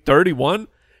going to be 31?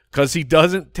 Because he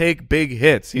doesn't take big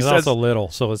hits. He's also little,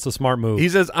 so it's a smart move. He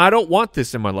says, "I don't want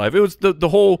this in my life." It was the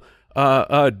whole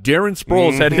Darren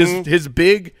Sproles had his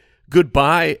big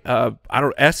goodbye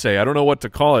essay. I don't know what to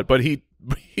call it, but he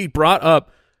brought up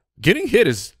getting hit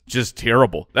is just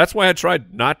terrible. That's why I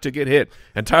tried not to get hit.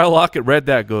 And Tyler Lockett read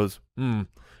that, goes, Mr.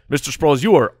 Sproles,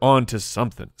 you are on to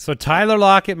something. So Tyler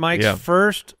Lockett, Mike's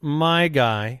first my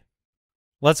guy.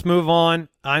 Let's move on.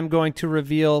 I'm going to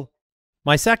reveal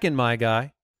my second my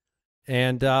guy.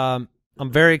 And I'm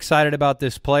very excited about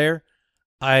this player.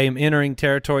 I am entering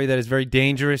territory that is very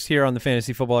dangerous here on the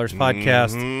Fantasy Footballers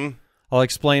podcast. I'll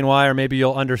explain why, or maybe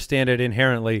you'll understand it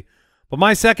inherently. But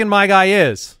my second my guy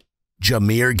is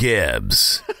Jahmyr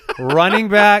Gibbs. running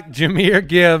back Jahmyr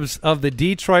Gibbs of the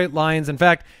Detroit Lions. In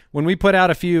fact, when we put out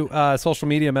a few social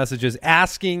media messages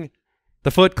asking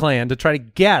the Foot Clan to try to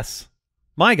guess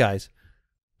my guys,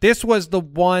 this was the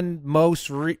one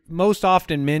most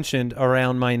often mentioned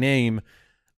around my name,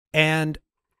 and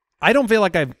I don't feel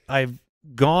like I've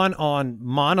gone on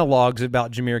monologues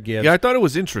about Jahmyr Gibbs. Yeah, I thought it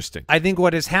was interesting. I think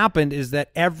what has happened is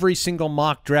that every single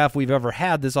mock draft we've ever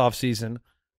had this offseason,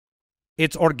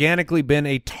 it's organically been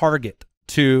a target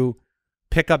to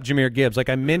pick up Jahmyr Gibbs. Like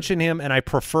I mention him and I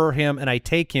prefer him and I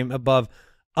take him above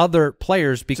other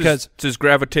players because it's his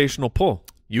gravitational pull.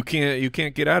 You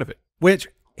can't get out of it. Which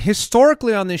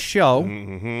historically on this show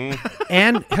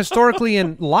and historically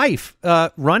in life,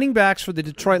 running backs for the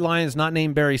Detroit Lions not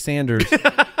named Barry Sanders,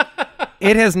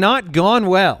 it has not gone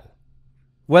well.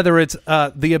 Whether it's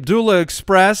the Abdullah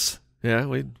Express. Yeah,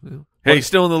 he's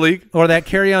still in the league. Or that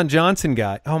Kerryon Johnson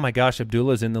guy. Oh, my gosh,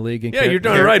 Abdullah's in the league. And you're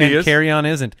darn right he is. Kerryon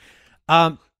isn't.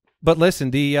 But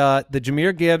listen, the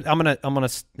Jahmyr Gibbs, I'm gonna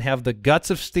have the guts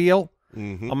of steel.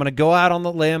 I'm going to go out on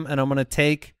the limb, and I'm going to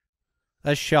take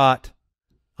a shot.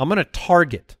 I'm going to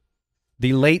target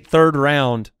the late 3rd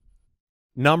round,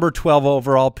 number 12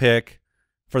 overall pick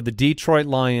for the Detroit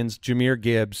Lions, Jahmyr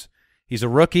Gibbs. He's a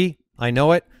rookie. I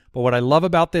know it. But what I love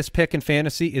about this pick in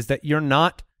fantasy is that you're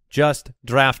not just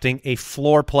drafting a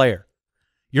floor player.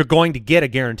 You're going to get a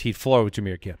guaranteed floor with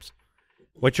Jahmyr Gibbs.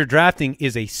 What you're drafting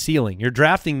is a ceiling. You're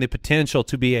drafting the potential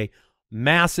to be a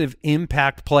massive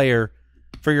impact player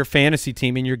for your fantasy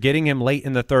team, and you're getting him late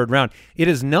in the 3rd round. It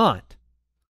is not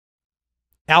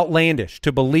outlandish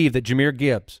to believe that Jahmyr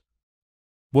Gibbs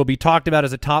will be talked about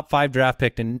as a top 5 draft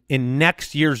pick in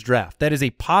next year's draft. That is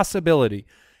a possibility,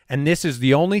 and this is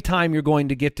the only time you're going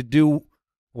to get to do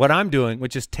what I'm doing,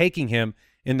 which is taking him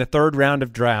in the 3rd round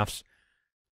of drafts.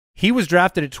 He was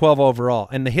drafted at 12 overall,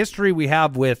 and the history we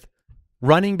have with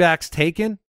running backs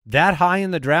taken that high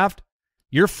in the draft,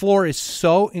 your floor is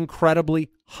so incredibly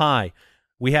high.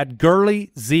 We had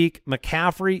Gurley, Zeke,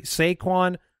 McCaffrey,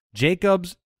 Saquon,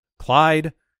 Jacobs,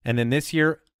 Clyde, and then this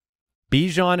year,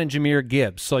 Bijan and Jahmyr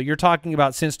Gibbs. So you're talking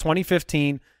about since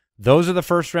 2015, those are the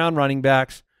 1st-round running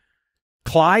backs.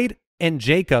 Clyde and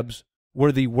Jacobs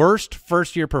were the worst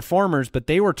first-year performers, but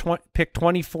they were picked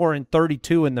 24 and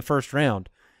 32 in the first round.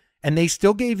 And they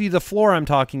still gave you the floor I'm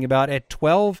talking about at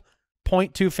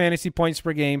 12.2 fantasy points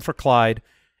per game for Clyde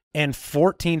and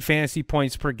 14 fantasy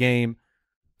points per game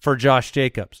for Josh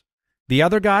Jacobs. The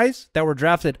other guys that were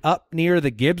drafted up near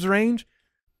the Gibbs range,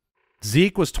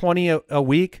 Zeke was 20 a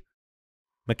week.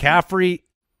 McCaffrey,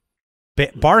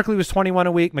 Barkley was 21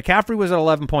 a week. McCaffrey was at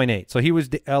 11.8, so he was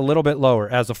a little bit lower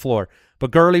as a floor.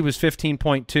 But Gurley was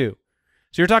 15.2. So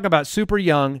you're talking about super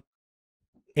young,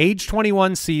 age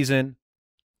 21 season,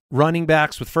 running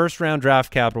backs with first-round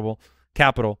draft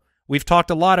capital. We've talked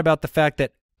a lot about the fact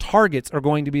that targets are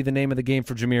going to be the name of the game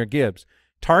for Jahmyr Gibbs.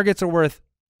 Targets are worth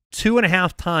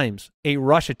 2.5 times a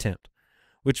rush attempt,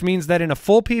 which means that in a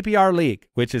full PPR league,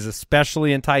 which is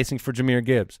especially enticing for Jahmyr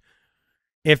Gibbs,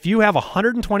 if you have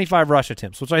 125 rush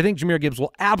attempts, which I think Jahmyr Gibbs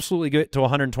will absolutely get to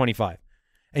 125,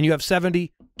 and you have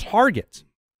 70 targets,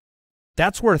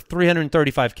 that's worth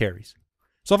 335 carries.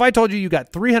 So if I told you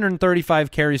got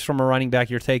 335 carries from a running back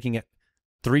you're taking at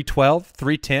 312,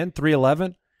 310,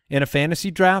 311 in a fantasy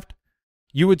draft,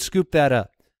 you would scoop that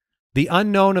up. The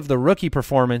unknown of the rookie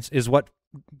performance is what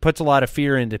puts a lot of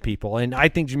fear into people, and I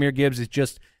think Jahmyr Gibbs is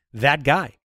just that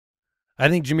guy. I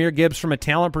think Jahmyr Gibbs from a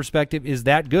talent perspective is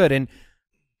that good, and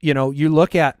you know, you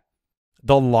look at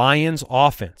the Lions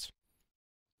offense.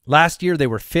 Last year, they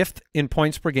were 5th in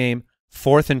points per game,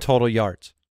 4th in total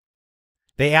yards.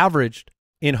 They averaged,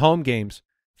 in home games,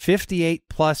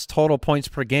 58-plus total points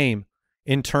per game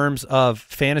in terms of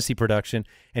fantasy production.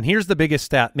 And here's the biggest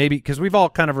stat, maybe because we've all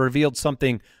kind of revealed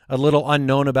something a little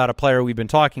unknown about a player we've been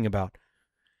talking about.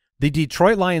 The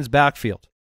Detroit Lions backfield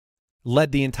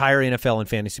led the entire NFL in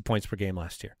fantasy points per game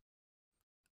last year.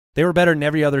 They were better than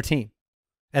every other team.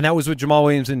 And that was with Jamal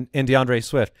Williams and DeAndre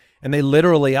Swift. And they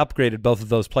literally upgraded both of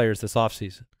those players this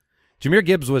offseason. Jahmyr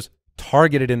Gibbs was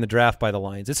targeted in the draft by the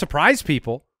Lions. It surprised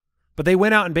people, but they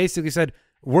went out and basically said,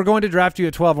 we're going to draft you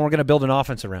at 12 and we're going to build an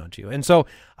offense around you. And so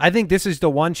I think this is the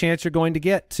one chance you're going to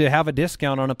get to have a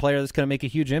discount on a player that's going to make a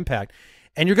huge impact.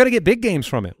 And you're going to get big games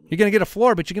from him. You're going to get a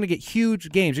floor, but you're going to get huge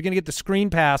games. You're going to get the screen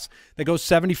pass that goes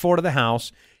 74 to the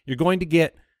house. You're going to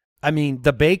get, I mean,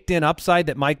 the baked-in upside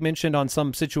that Mike mentioned on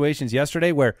some situations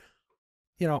yesterday where,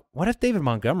 you know, what if David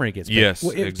Montgomery gets picked? Yes,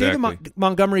 if exactly. David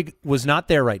Montgomery was not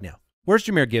there right now, where's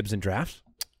Jahmyr Gibbs in drafts?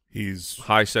 He's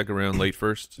High second round, late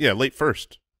first. yeah, late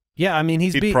first. Yeah, I mean,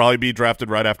 He'd probably be drafted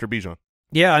right after Bijan.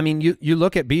 Yeah, I mean, you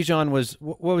look at Bijan was,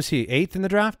 what was he, 8th in the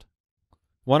draft?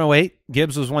 108.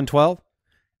 Gibbs was 112.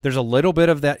 There's a little bit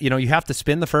of that, you know, you have to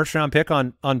spend the first-round pick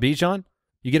on Bijan.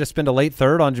 You get to spend a late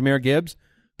third on Jahmyr Gibbs.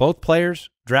 Both players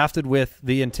drafted with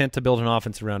the intent to build an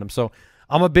offense around him. So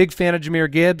I'm a big fan of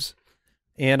Jahmyr Gibbs,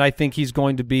 and I think he's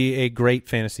going to be a great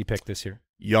fantasy pick this year.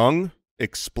 Young,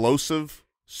 explosive,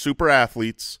 super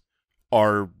athletes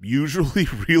are usually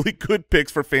really good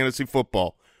picks for fantasy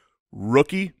football.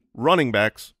 Rookie running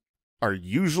backs are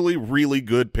usually really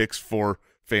good picks for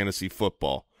fantasy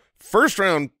football.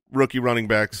 First-round rookie running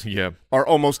backs are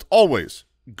almost always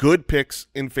good picks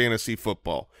in fantasy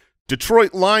football.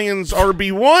 Detroit Lions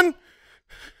RB1,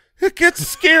 it gets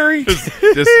scary.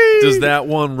 Does that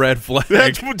one red flag?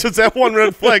 Does that one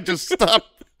red flag just stop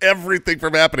everything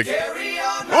from happening?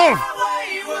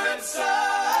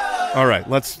 All right,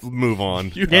 let's move on.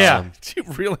 Do you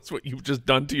realize what you've just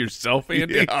done to yourself,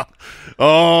 Andy? Yeah.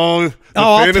 Oh, the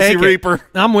Fantasy Reaper.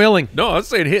 I'm willing. No, I was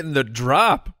saying hitting the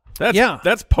drop.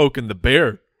 That's poking the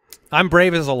bear. I'm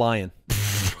brave as a lion.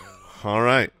 All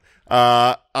right.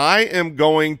 I am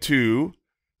going to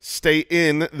stay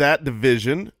in that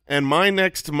division, and my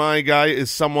next guy is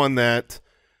someone that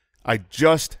I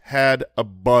just had a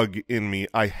bug in me.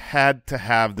 I had to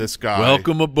have this guy.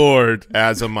 Welcome aboard.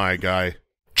 As my guy.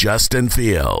 Justin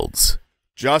Fields.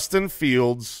 Justin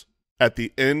Fields, at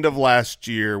the end of last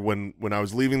year when I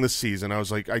was leaving the season, I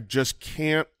was like, I just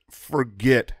can't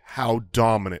forget how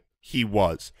dominant he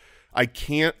was. I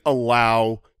can't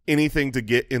allow anything to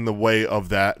get in the way of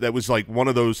that. That was like one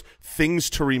of those things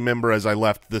to remember as I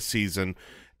left the season.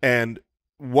 And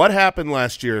what happened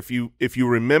last year, if you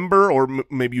remember, or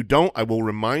maybe you don't, I will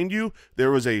remind you,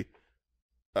 there was a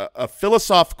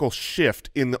philosophical shift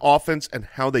in the offense and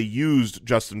how they used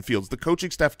Justin Fields. The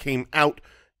coaching staff came out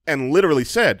and literally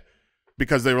said,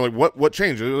 because they were like, what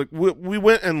changed? They were like, we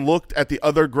went and looked at the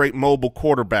other great mobile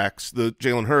quarterbacks, the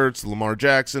Jalen Hurts, the Lamar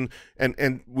Jackson,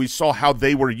 and we saw how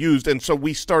they were used, and so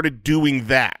we started doing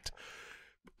that.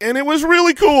 And it was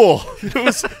really cool. It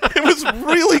was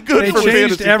really good. They for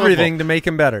changed fantasy everything football. to make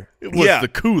him better. It was the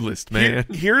coolest, man.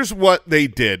 Here's what they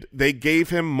did. They gave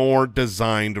him more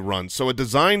designed runs. So a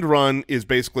designed run is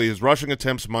basically his rushing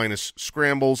attempts minus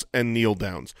scrambles and kneel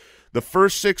downs. The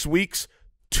first 6 weeks,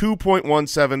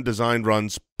 2.17 designed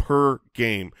runs per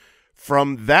game.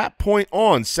 From that point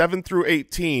on, 7 through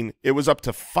 18, it was up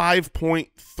to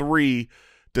 5.3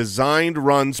 designed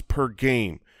runs per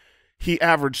game. He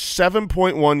averaged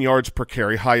 7.1 yards per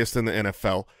carry, highest in the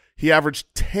NFL. He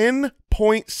averaged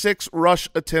 10.6 rush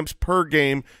attempts per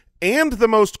game and the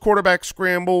most quarterback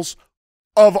scrambles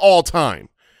of all time.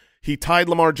 He tied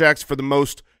Lamar Jackson for the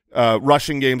most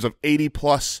rushing games of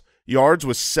 80-plus yards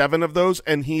with 7 of those,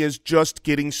 and he is just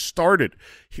getting started.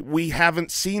 We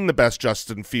haven't seen the best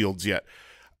Justin Fields yet.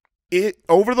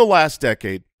 Over the last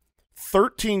decade,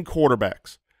 13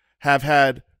 quarterbacks have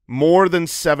had more than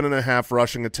 7.5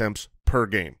 rushing attempts per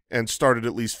game and started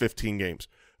at least 15 games.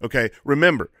 Okay,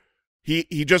 remember,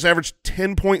 he just averaged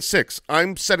 10.6.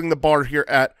 I'm setting the bar here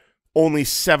at only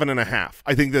 7.5.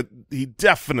 I think that he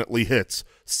definitely hits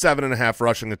 7.5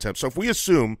 rushing attempts. So if we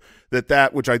assume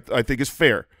that, which I think is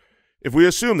fair, if we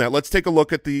assume that, let's take a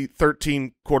look at the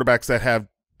 13 quarterbacks that have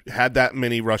had that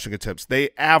many rushing attempts. They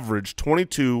average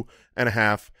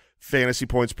 22.5 fantasy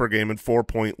points per game in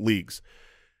 4-point leagues.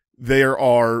 There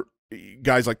are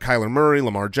guys like Kyler Murray,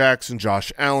 Lamar Jackson,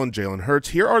 Josh Allen, Jalen Hurts.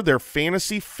 Here are their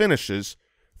fantasy finishes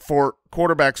for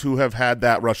quarterbacks who have had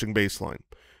that rushing baseline.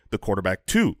 The quarterback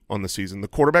 2 on the season, the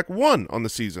quarterback 1 on the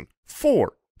season,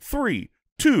 4, 3,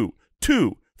 2,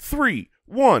 2, 3,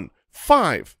 1,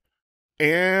 5,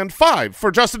 and 5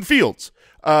 for Justin Fields.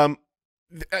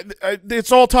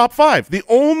 It's all top 5. The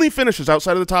only finishes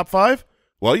outside of the top 5,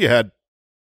 well, you had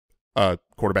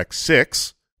quarterback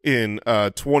 6 in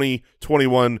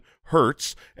 2021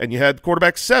 Hurts, and you had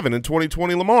quarterback 7 in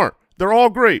 2020 Lamar. They're all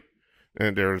great.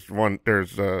 And there's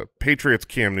Patriots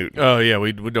Cam Newton. Oh yeah,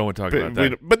 we don't want to talk about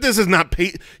that. But this is not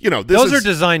those are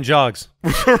design jogs.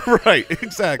 Right,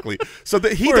 exactly. So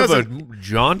that he Or doesn't a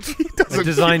jaunt. A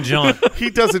design jaunt. He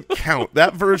doesn't count.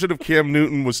 That version of Cam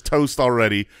Newton was toast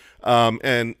already,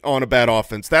 and on a bad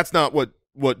offense. That's not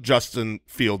what Justin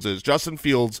Fields is. Justin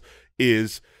Fields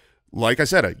is, like I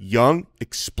said, a young,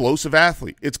 explosive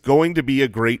athlete. It's going to be a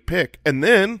great pick. And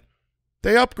then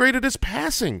they upgraded his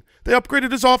passing. They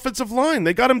upgraded his offensive line.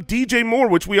 They got him DJ Moore,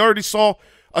 which we already saw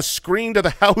a screen to the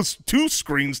house, 2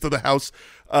 screens to the house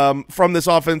from this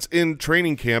offense in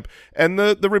training camp. And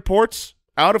the reports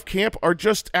out of camp are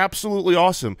just absolutely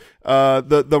awesome.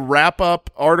 The wrap-up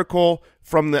article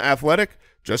from The Athletic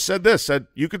just said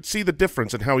you could see the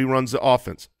difference in how he runs the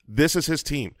offense. This is his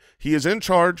team. He is in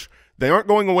charge. They aren't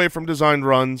going away from designed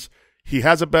runs. He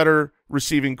has a better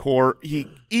receiving core. He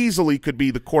easily could be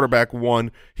the quarterback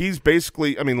 1. He's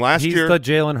basically, last year. He's the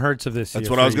Jalen Hurts of this year. That's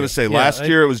what I was going to say. Yeah, last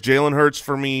year it was Jalen Hurts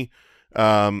for me.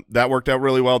 That worked out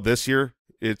really well. This year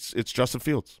it's Justin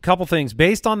Fields. Couple things.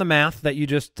 Based on the math that you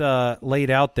just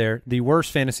laid out there, the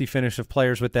worst fantasy finish of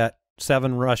players with that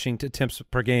 7 rushing attempts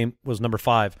per game was number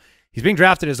 5. He's being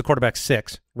drafted as a quarterback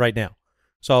 6 right now.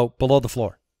 So below the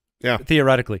floor. Yeah.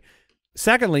 Theoretically.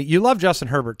 Secondly, you love Justin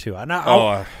Herbert too. And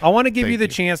I want to give you the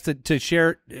chance to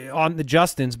share on the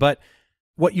Justins, but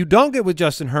what you don't get with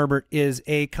Justin Herbert is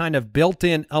a kind of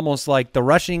built-in, almost like the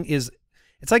rushing is.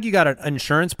 It's like you got an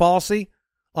insurance policy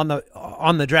on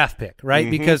the draft pick, right?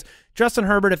 Mm-hmm. Because Justin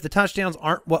Herbert, if the touchdowns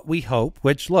aren't what we hope,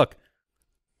 which look,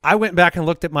 I went back and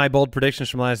looked at my bold predictions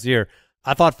from last year.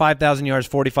 I thought 5,000 yards,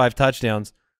 45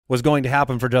 touchdowns was going to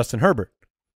happen for Justin Herbert.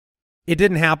 It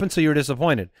didn't happen, so you were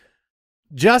disappointed.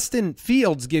 Justin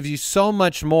Fields gives you so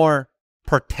much more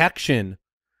protection,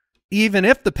 even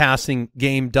if the passing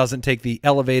game doesn't take the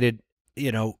elevated,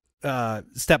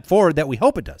 step forward that we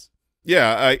hope it does.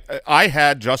 Yeah, I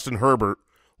had Justin Herbert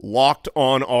locked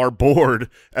on our board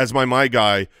as my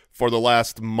guy for the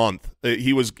last month.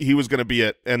 He was going to be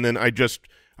it, and then I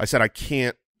said I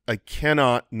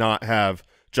cannot not have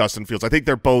Justin Fields. I think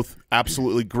they're both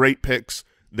absolutely great picks.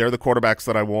 They're the quarterbacks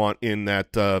that I want in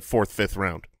that 4th, 5th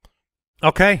round.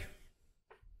 Okay.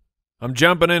 I'm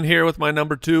jumping in here with my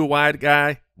number 2 wide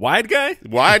guy. Wide guy?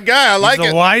 Wide guy. I like it.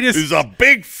 The widest. He's a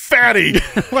big fatty.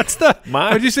 What's the?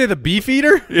 What did you say? The beef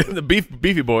eater? Yeah, the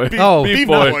beefy boy. Beef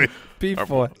boy. Beef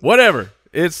boy. Whatever.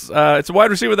 It's a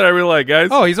wide receiver that I really like, guys.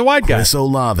 Oh, he's a wide guy.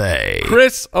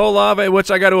 Chris Olave,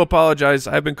 which I got to apologize.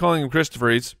 I've been calling him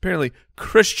Christopher. He's apparently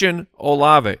Christian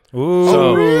Olave. Ooh,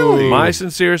 so, really? My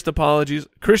sincerest apologies.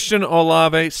 Christian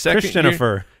Olave, second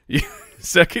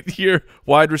year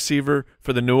wide receiver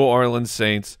for the New Orleans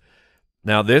Saints.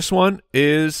 Now this one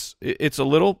it's a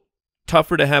little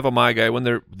tougher to have a my guy when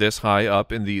they're this high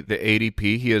up in the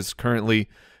ADP. He is currently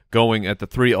going at the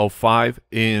 305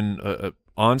 in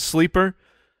on Sleeper,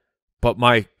 but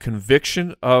my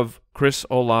conviction of Chris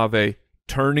Olave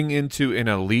turning into an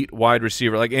elite wide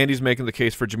receiver, like Andy's making the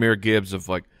case for Jahmyr Gibbs of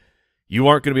like, you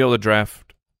aren't going to be able to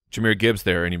draft Jahmyr Gibbs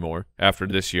there anymore after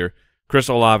this year. Chris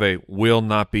Olave will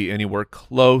not be anywhere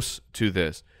close to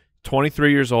this.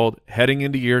 23 years old, heading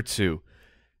into year 2.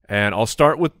 And I'll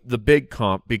start with the big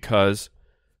comp because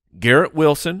Garrett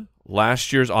Wilson,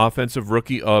 last year's Offensive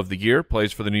Rookie of the Year,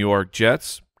 plays for the New York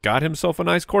Jets, got himself a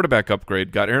nice quarterback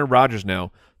upgrade, got Aaron Rodgers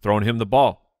now throwing him the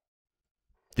ball.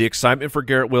 The excitement for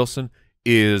Garrett Wilson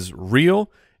is real,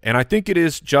 and I think it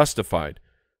is justified.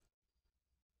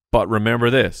 But remember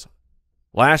this.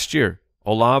 Last year,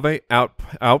 Olave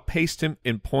outpaced him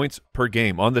in points per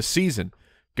game. On the season,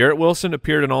 Garrett Wilson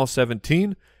appeared in all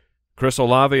 17. Chris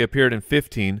Olave appeared in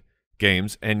 15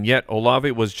 games, and yet Olave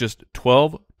was just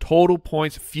 12 total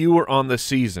points fewer on the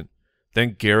season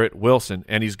than Garrett Wilson,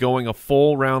 and he's going a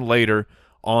full round later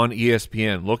on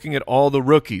ESPN, looking at all the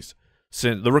rookies,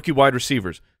 the rookie wide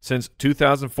receivers since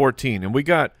 2014, and we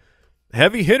got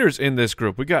heavy hitters in this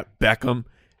group. We got Beckham,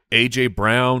 A.J.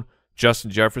 Brown, Justin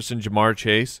Jefferson, Jamar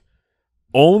Chase.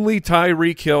 Only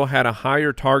Tyreek Hill had a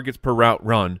higher targets per route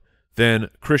run than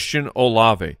Christian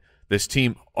Olave. This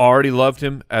team already loved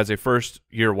him as a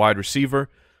first-year wide receiver,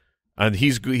 and he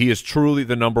is truly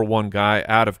the number one guy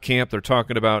out of camp. They're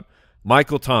talking about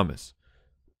Michael Thomas.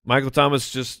 Michael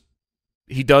Thomas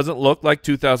he doesn't look like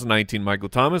 2019 Michael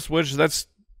Thomas, which that's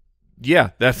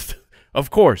of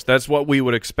course, that's what we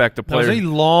would expect a player. That was a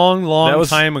long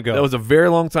time ago. That was a very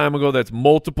long time ago. That's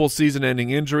multiple season-ending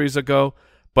injuries ago.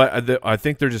 But I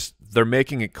think they're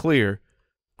making it clear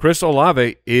Chris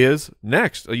Olave is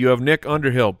next. You have Nick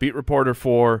Underhill, beat reporter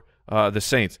for the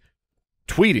Saints,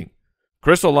 tweeting,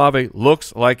 Chris Olave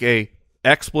looks like a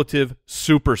expletive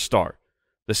superstar.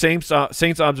 The same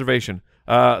Saints observation.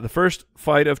 The first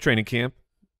fight of training camp.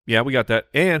 Yeah, we got that.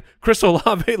 And Chris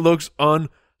Olave looks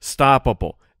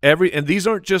unstoppable. And these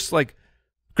aren't just like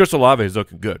Chris Olave is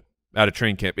looking good out of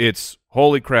training camp. It's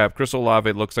holy crap. Chris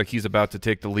Olave looks like he's about to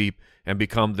take the leap and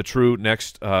become the true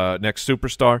next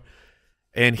superstar.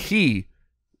 And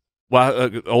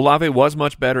Olave was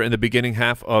much better in the beginning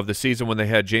half of the season when they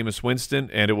had Jameis Winston,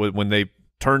 and it was when they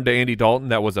turned to Andy Dalton,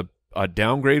 that was a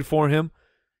downgrade for him.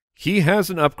 He has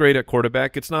an upgrade at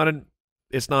quarterback. It's not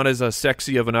as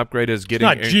sexy of an upgrade as getting.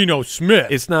 It's not Geno Smith.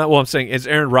 It's not. Well, I'm saying as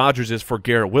Aaron Rodgers is for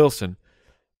Garrett Wilson,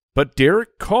 but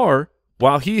Derek Carr,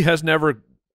 while he has never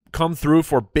come through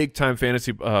for big time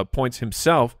fantasy points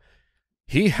himself,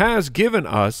 he has given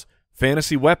us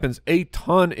fantasy weapons a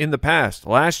ton in the past.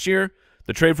 Last year,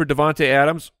 the trade for Devontae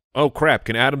Adams. Oh crap!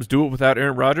 Can Adams do it without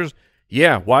Aaron Rodgers?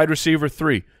 Yeah, wide receiver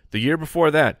 3. The year before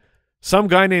that, some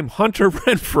guy named Hunter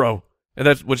Renfrow,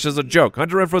 which is a joke.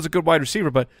 Hunter Renfrow is a good wide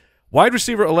receiver, but wide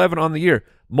receiver 11 on the year.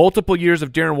 Multiple years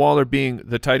of Darren Waller being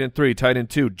the tight end 3, tight end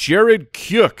 2. Jared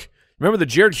Cook. Remember the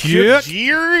Jared Cook?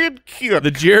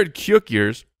 The Jared Cook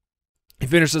years. He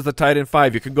finishes the tight end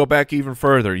 5. You can go back even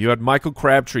further. You had Michael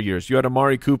Crabtree years. You had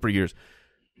Amari Cooper years.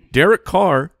 Derek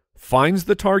Carr finds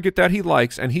the target that he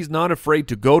likes, and he's not afraid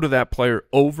to go to that player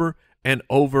over and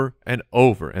over and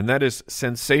over. And that is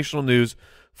sensational news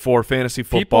for fantasy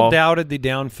football. People doubted the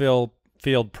downfield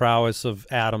prowess of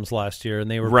Adams last year, and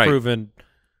they were proven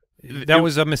that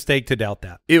was a mistake to doubt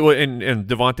that. And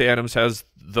Devontae Adams has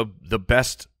the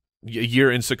best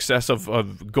year in success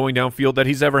of going downfield that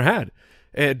he's ever had.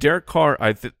 And Derek Carr,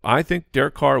 I think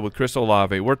Derek Carr with Chris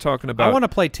Olave, we're talking about. I want to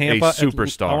play Tampa. A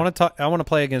superstar. I want to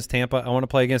play against Tampa. I want to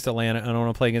play against Atlanta, and I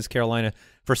want to play against Carolina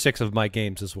for 6 of my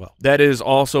games as well. That is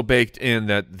also baked in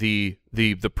that the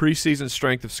preseason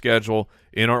strength of schedule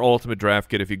in our ultimate draft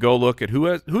kit. If you go look at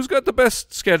who's got the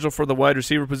best schedule for the wide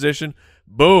receiver position,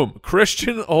 boom,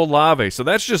 Christian Olave. So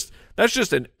that's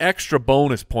just an extra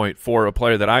bonus point for a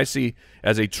player that I see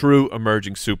as a true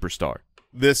emerging superstar.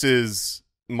 This is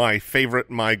my favorite,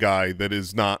 my guy that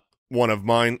is not one of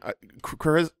mine.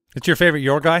 It's your favorite,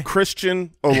 your guy?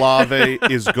 Christian Olave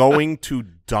is going to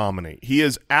dominate. He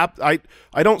is I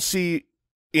don't see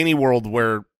any world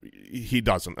where he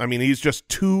doesn't. I mean, he's just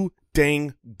too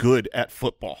dang good at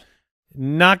football.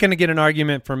 Not going to get an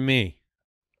argument from me.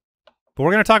 But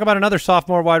we're going to talk about another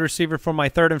sophomore wide receiver for my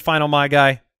third and final, my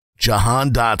guy.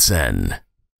 Jahan Dotson.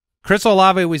 Chris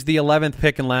Olave was the 11th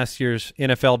pick in last year's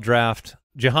NFL draft.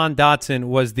 Jahan Dotson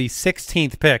was the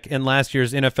 16th pick in last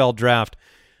year's NFL draft.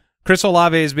 Chris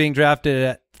Olave is being drafted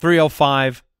at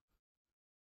 305.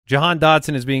 Jahan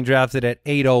Dotson is being drafted at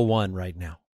 801 right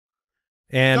now.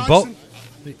 And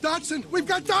Dotson, we've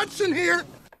got Dotson here.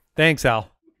 Thanks,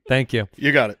 Al. Thank you.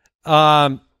 You got it.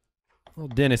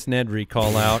 Dennis Nedry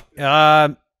call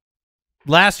out.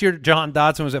 Last year, Jahan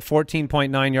Dotson was at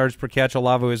 14.9 yards per catch.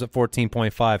 Olave was at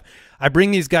 14.5. I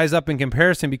bring these guys up in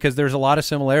comparison because there's a lot of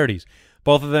similarities.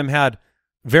 Both of them had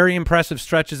very impressive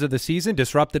stretches of the season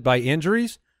disrupted by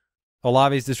injuries.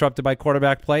 Olave's disrupted by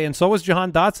quarterback play, and so was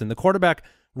Jahan Dotson. The quarterback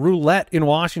roulette in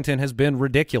Washington has been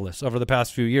ridiculous over the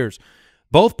past few years.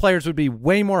 Both players would be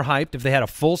way more hyped if they had a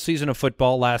full season of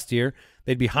football last year.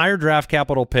 They'd be higher draft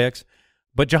capital picks.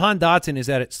 But Jahan Dotson is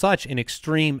at such an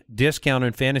extreme discount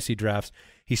in fantasy drafts.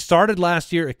 He started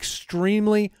last year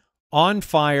extremely on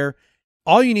fire.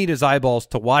 All you need is eyeballs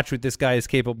to watch what this guy is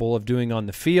capable of doing on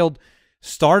the field.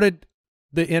 Started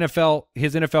his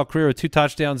NFL career with 2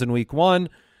 touchdowns in week 1.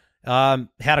 Had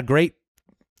a great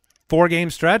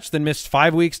 4-game stretch, then missed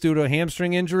 5 weeks due to a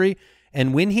hamstring injury.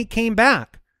 And when he came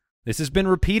back, this has been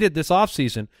repeated this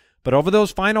offseason, but over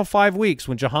those final 5 weeks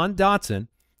when Jahan Dotson,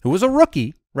 who was a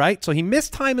rookie, right? So he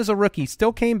missed time as a rookie,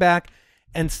 still came back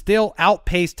and still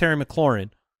outpaced Terry McLaurin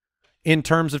in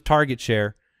terms of target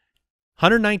share.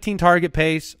 119 target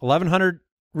pace, 1,100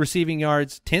 receiving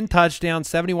yards, 10 touchdowns,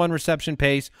 71 reception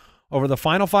pace over the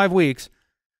final 5 weeks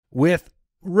with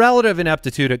relative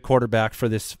ineptitude at quarterback for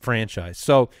this franchise.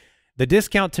 So the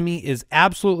discount to me is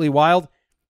absolutely wild.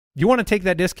 You want to take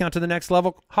that discount to the next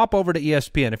level? Hop over to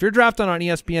ESPN. If you're drafting on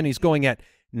ESPN, he's going at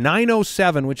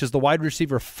 907, which is the wide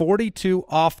receiver 42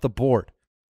 off the board,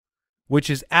 which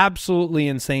is absolutely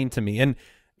insane to me. And,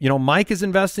 you know, Mike is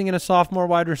investing in a sophomore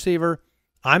wide receiver.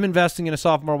 I'm investing in a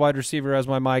sophomore wide receiver as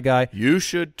my guy. You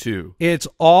should too. It's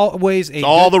always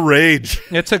all the rage.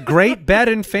 It's a great bet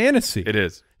in fantasy. It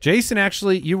is. Jason,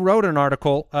 actually, you wrote an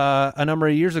article a number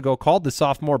of years ago called the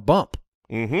sophomore bump.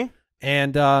 Mm-hmm.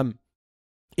 And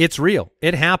it's real.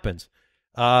 It happens.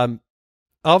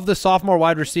 Of the sophomore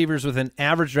wide receivers with an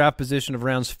average draft position of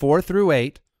rounds 4 through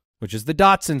 8, which is the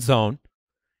Dotson zone,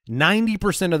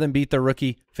 90% of them beat their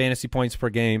rookie fantasy points per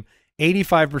game.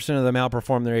 85% of them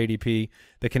outperform their ADP.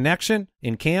 The connection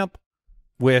in camp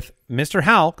with Mr.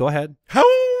 Howell, go ahead,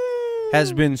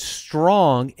 has been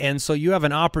strong, and so you have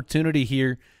an opportunity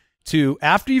here to,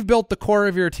 after you've built the core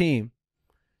of your team,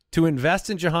 to invest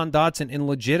in Jahan Dotson and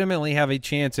legitimately have a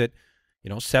chance at,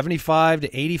 75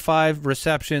 to 85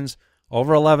 receptions,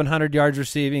 over 1,100 yards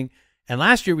receiving. And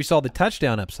last year we saw the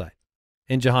touchdown upside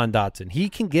in Jahan Dotson. He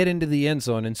can get into the end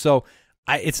zone, and so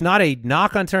it's not a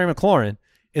knock on Terry McLaurin.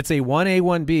 It's a 1A,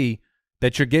 1B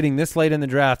that you're getting this late in the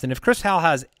draft. And if Chris Howell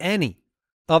has any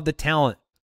of the talent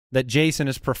that Jason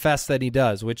has professed that he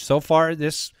does, which so far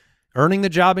this earning the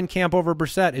job in camp over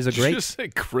Brissett is a great. Did you just say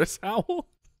Chris Howell?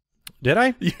 Did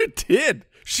I? You did.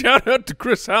 Shout out to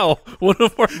Chris Howell, one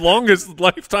of our longest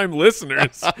lifetime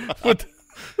listeners.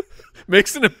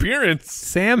 Makes an appearance.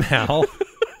 Sam Howell.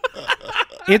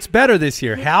 It's better this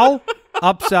year. Howell,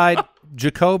 upside,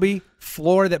 Jacoby,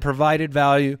 floor that provided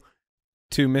value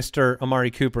to Mr. Amari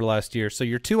Cooper last year. So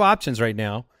your two options right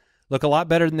now look a lot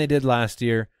better than they did last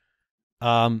year.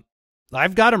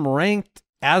 I've got him ranked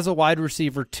as a wide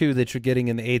receiver 2 that you're getting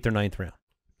in the 8th or 9th round.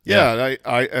 Yeah,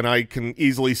 I can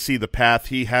easily see the path.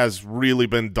 He has really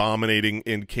been dominating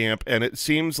in camp, and it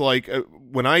seems like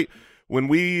when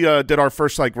we did our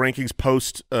first rankings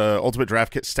post Ultimate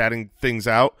Draft Kit statting things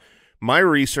out, my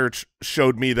research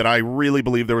showed me that I really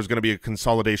believe there was going to be a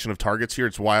consolidation of targets here.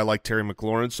 It's why I like Terry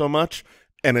McLaurin so much,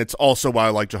 and it's also why I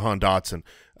like Jahan Dotson.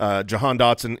 Jahan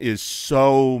Dotson is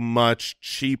so much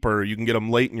cheaper. You can get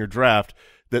him late in your draft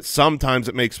that sometimes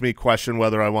it makes me question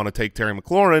whether I want to take Terry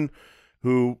McLaurin,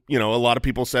 who, a lot of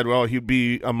people said, well, he'd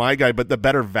be my guy, but the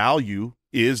better value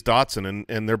is Dotson,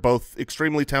 and they're both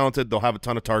extremely talented. They'll have a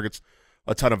ton of targets,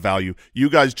 a ton of value.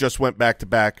 You guys just went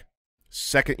back-to-back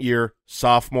second-year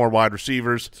sophomore wide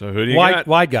receivers. So who do you got?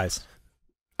 Wide guys.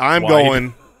 I'm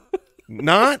going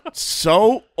not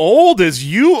so old as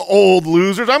you old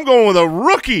losers. I'm going with a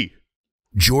rookie.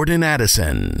 Jordan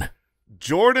Addison.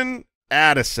 Jordan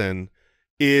Addison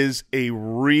is a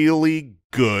really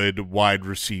good wide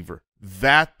receiver.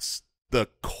 That's the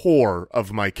core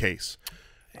of my case.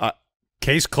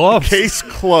 Case closed. Case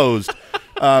closed.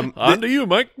 On to you,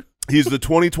 Mike. He's the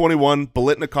 2021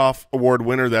 Biletnikoff Award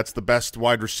winner. That's the best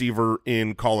wide receiver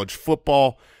in college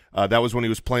football. That was when he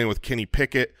was playing with Kenny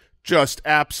Pickett. Just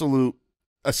absolute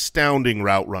astounding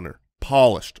route runner.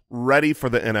 Polished. Ready for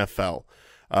the NFL.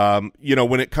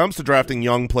 When it comes to drafting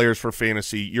young players for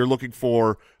fantasy, you're looking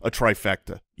for a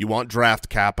trifecta. You want draft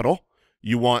capital,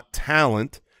 you want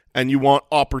talent, and you want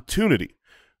opportunity.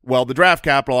 Well, the draft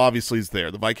capital obviously is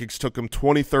there. The Vikings took him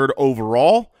 23rd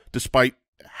overall, despite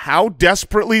how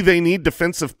desperately they need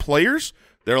defensive players.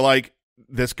 They're like,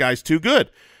 this guy's too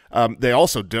good. They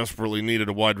also desperately needed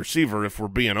a wide receiver, if we're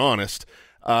being honest.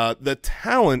 The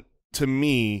talent, to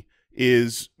me,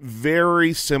 is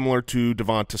very similar to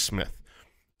Devonta Smith.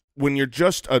 When you're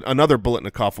just another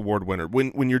Biletnikoff Award winner,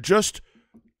 when you're just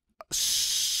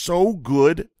so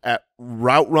good at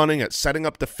route running, at setting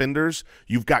up defenders,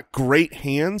 you've got great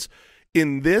hands,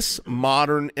 in this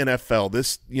modern NFL,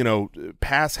 this,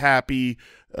 pass happy,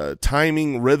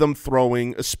 timing, rhythm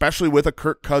throwing, especially with a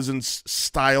Kirk Cousins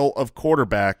style of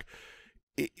quarterback,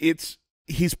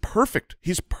 he's perfect.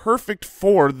 He's perfect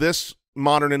for this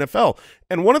modern NFL.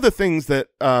 And one of the things that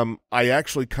I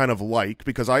actually kind of like,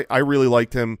 because I really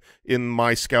liked him in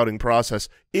my scouting process,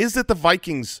 is that the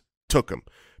Vikings took him.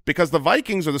 Because the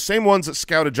Vikings are the same ones that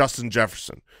scouted Justin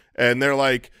Jefferson. And they're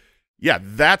like, yeah,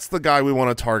 that's the guy we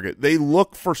want to target. They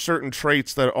look for certain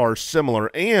traits that are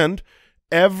similar. And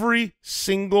every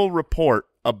single report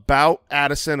about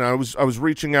Addison, I was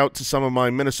reaching out to some of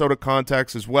my Minnesota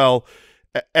contacts as well,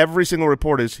 every single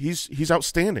report is he's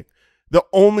outstanding. The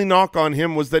only knock on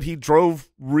him was that he drove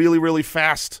really, really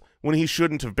fast when he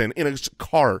shouldn't have been in a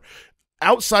car.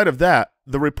 Outside of that,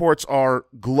 the reports are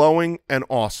glowing and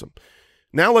awesome.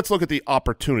 Now let's look at the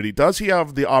opportunity. Does he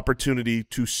have the opportunity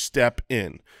to step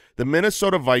in? The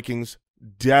Minnesota Vikings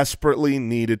desperately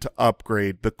needed to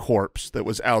upgrade the corpse that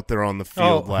was out there on the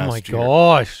field last year. Oh,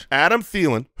 my gosh. Adam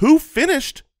Thielen, who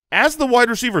finished as the wide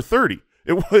receiver 30.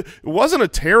 It wasn't a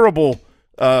terrible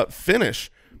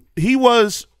finish. He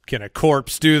was... Can a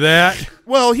corpse do that?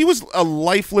 Well, he was a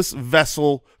lifeless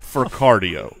vessel for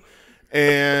cardio.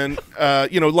 And,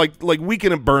 like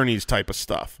Weekend at Bernie's type of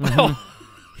stuff.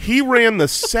 He ran the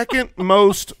second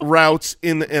most routes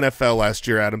in the NFL last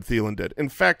year, Adam Thielen did. In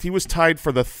fact, he was tied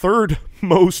for the third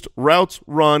most routes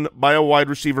run by a wide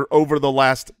receiver over the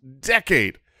last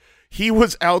decade. He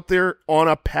was out there on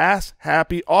a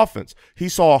pass-happy offense. He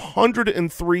saw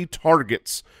 103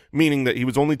 targets, meaning that he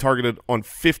was only targeted on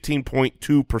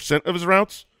 15.2% of his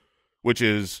routes, which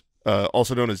is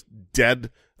also known as dead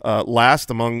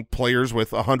last among players with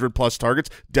 100-plus targets,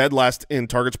 dead last in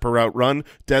targets per route run,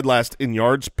 dead last in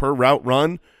yards per route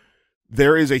run.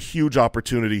 There is a huge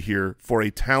opportunity here for a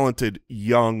talented,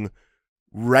 young,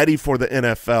 ready for the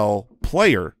NFL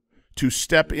player to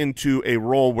step into a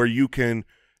role where you can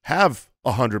have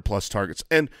 100-plus targets.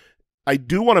 And I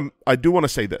do want to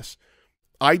say this.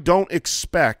 I don't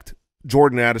expect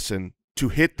Jordan Addison to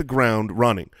hit the ground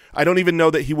running. I don't even know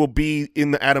that he will be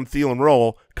in the Adam Thielen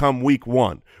role come week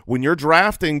 1. When you're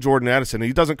drafting Jordan Addison,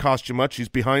 he doesn't cost you much. He's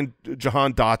behind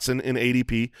Jahan Dotson in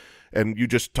ADP, and you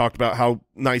just talked about how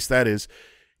nice that is.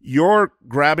 You're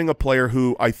grabbing a player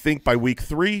who I think by week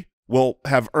 3 will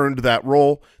have earned that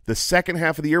role. The second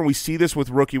half of the year, and we see this with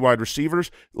rookie wide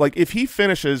receivers, like if he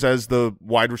finishes as the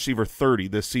wide receiver 30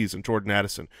 this season, Jordan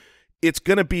Addison, it's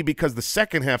going to be because the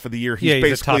second half of the year he's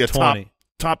basically a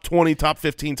top 20, top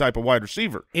 15 type of wide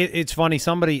receiver. It's funny.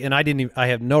 Somebody, and I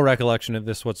have no recollection of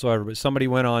this whatsoever, but somebody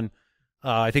went on,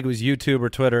 I think it was YouTube or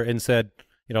Twitter, and said,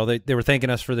 they were thanking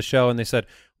us for the show, and they said,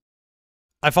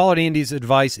 I followed Andy's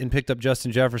advice and picked up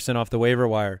Justin Jefferson off the waiver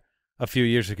wire a few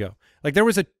years ago. Like there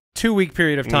was a 2-week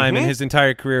period of time in his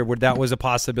entire career where that was a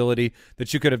possibility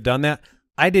that you could have done that.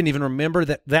 I didn't even remember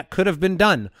that could have been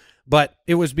done, but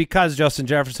it was because Justin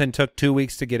Jefferson took 2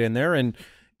 weeks to get in there, and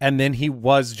then he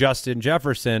was Justin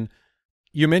Jefferson.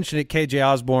 You mentioned it, KJ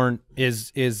Osborne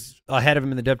is ahead of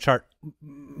him in the depth chart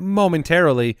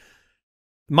momentarily.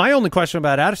 My only question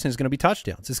about Addison is going to be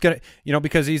touchdowns. It's going to,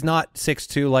 because he's not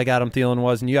 6'2" like Adam Thielen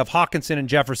was, and you have Hawkinson and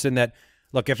Jefferson that,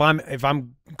 look, if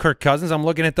I'm Kirk Cousins, I'm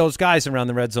looking at those guys around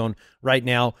the red zone right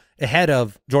now ahead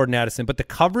of Jordan Addison. But the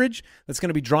coverage that's going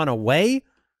to be drawn away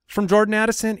from Jordan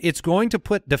Addison, it's going to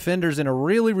put defenders in a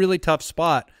really, really tough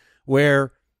spot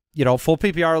where, full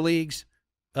PPR leagues,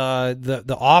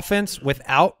 the offense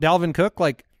without Dalvin Cook,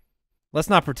 like, let's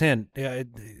not pretend.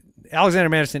 Alexander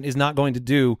Mattison is not going to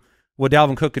do what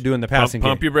Dalvin Cook could do in the passing game.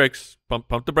 Pump your brakes.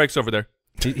 Pump the brakes over there.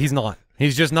 He's not.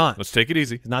 He's just not. Let's take it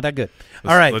easy. He's not that good.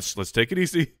 All right. Let's take it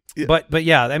easy. Yeah. But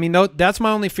yeah, I mean, that's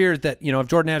my only fear, that, if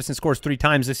Jordan Addison scores 3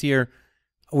 times this year,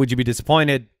 would you be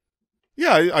disappointed?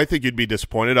 Yeah, I think you'd be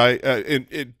disappointed.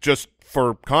 It just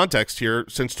for context here,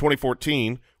 since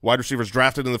 2014, wide receivers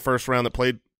drafted in the first round that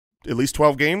played at least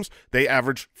 12 games, they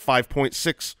average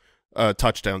 5.6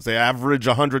 touchdowns. They average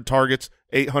 100 targets,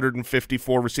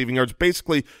 854 receiving yards.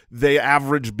 Basically, they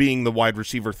average being the wide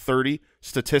receiver 30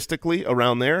 statistically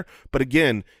around there. But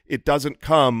again, it doesn't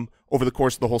come over the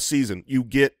course of the whole season. You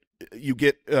get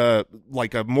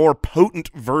like a more potent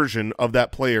version of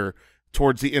that player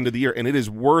towards the end of the year, and it is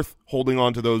worth holding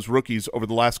on to those rookies over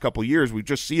the last couple of years. We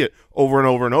just see it over and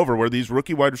over and over where these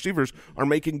rookie wide receivers are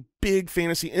making big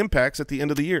fantasy impacts at the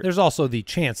end of the year. There's also the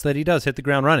chance that he does hit the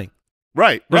ground running.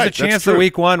 Right. There's a chance that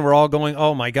week 1 we're all going,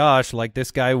 oh my gosh, like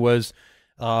this guy was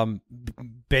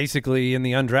basically in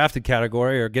the undrafted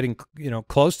category or getting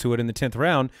close to it in the 10th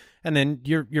round, and then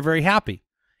you're very happy.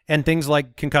 And things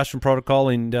like concussion protocol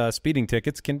and speeding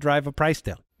tickets can drive a price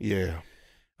down. Yeah.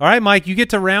 All right, Mike, you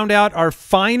get to round out our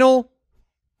final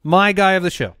my guy of the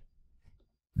show.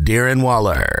 Darren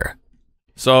Waller.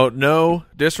 So no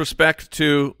disrespect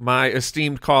to my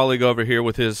esteemed colleague over here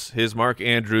with his Mark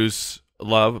Andrews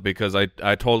love, because I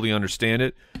totally understand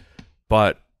it.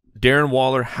 But Darren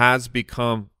Waller has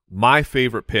become my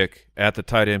favorite pick at the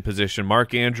tight end position.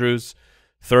 Mark Andrews,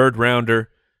 third rounder.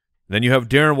 Then you have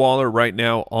Darren Waller right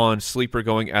now on sleeper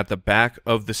going at the back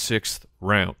of the 6th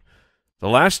round. The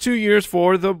last 2 years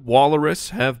for the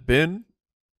Walrus have been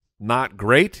not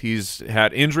great. He's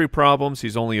had injury problems.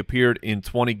 He's only appeared in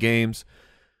 20 games.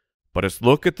 But let's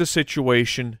look at the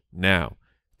situation now.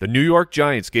 The New York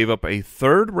Giants gave up a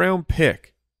 3rd-round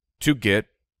pick to get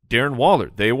Darren Waller.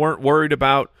 They weren't worried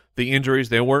about the injuries.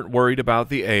 They weren't worried about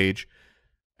the age.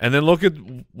 And then look at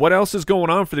what else is going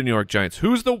on for the New York Giants.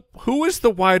 Who is the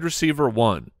wide receiver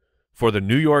 1 for the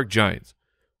New York Giants?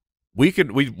 We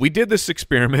did this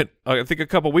experiment I think a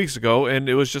couple weeks ago, and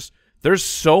it was just there's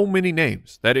so many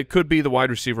names that it could be the wide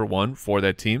receiver 1 for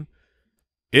that team.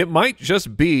 It might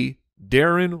just be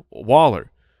Darren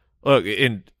Waller. Look,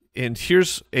 and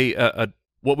here's a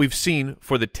what we've seen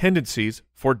for the tendencies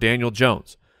for Daniel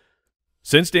Jones.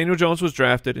 Since Daniel Jones was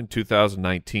drafted in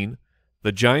 2019,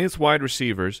 the Giants wide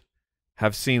receivers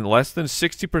have seen less than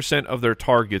 60% of their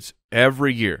targets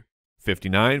every year.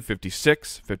 59,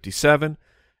 56, 57,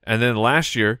 and then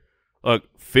last year,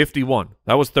 51.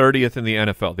 That was 30th in the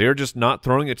NFL. They're just not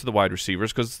throwing it to the wide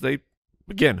receivers because they,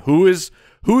 again, who is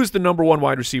the number 1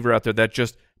 wide receiver out there that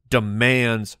just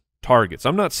demands targets?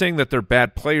 I'm not saying that they're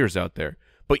bad players out there,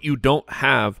 but you don't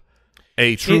have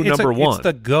a true number 1. It's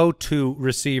the go-to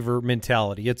receiver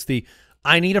mentality. It's the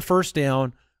I need a first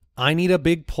down, I need a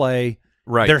big play.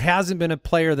 Right. There hasn't been a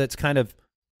player that's kind of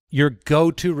your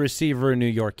go-to receiver in New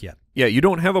York yet. Yeah, you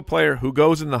don't have a player who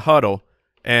goes in the huddle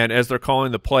and as they're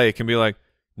calling the play can be like,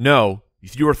 no,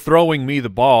 you're throwing me the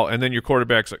ball, and then your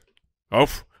quarterback's like, oh,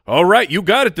 all right, you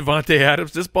got it, Devontae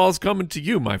Adams. This ball's coming to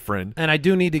you, my friend. And I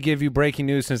do need to give you breaking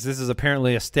news since this is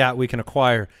apparently a stat we can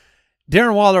acquire.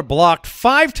 Darren Waller blocked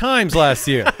 5 times last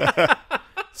year.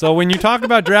 So when you talk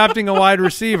about drafting a wide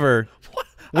receiver,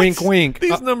 wink, wink.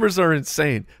 These numbers are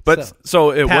insane. But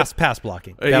pass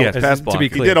blocking. Yes, pass blocking. To be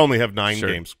clear. He did only have 9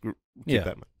 games. Keep that in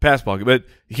mind. Pass blocking. But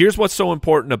here's what's so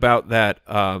important about that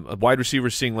a wide receiver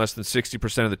seeing less than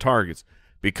 60% of the targets,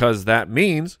 because that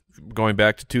means, going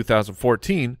back to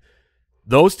 2014,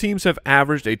 those teams have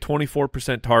averaged a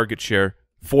 24% target share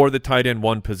for the tight end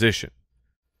 1 position.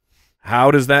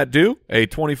 How does that do? A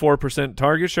 24%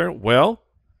 target share? Well,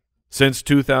 since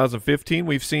 2015,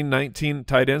 we've seen 19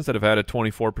 tight ends that have had a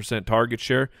 24% target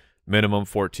share, minimum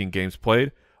 14 games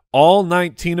played. All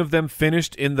 19 of them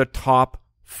finished in the top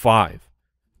 5.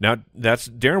 Now, that's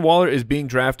Darren Waller is being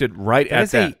drafted right at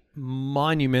that. A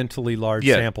monumentally large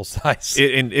sample size.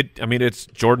 I mean, it's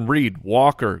Jordan Reed,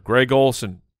 Walker, Greg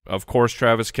Olsen, of course,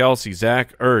 Travis Kelce,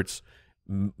 Zach Ertz,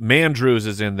 Mandrews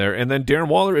is in there, and then Darren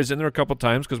Waller is in there a couple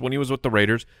times because when he was with the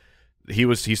Raiders, he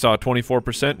saw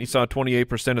 24%, he saw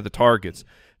 28% of the targets.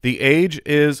 The age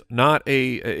is not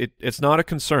it's not a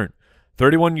concern.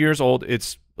 31 years old.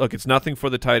 It's nothing for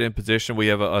the tight end position. We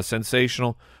have a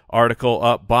sensational article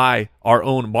up by our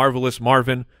own Marvelous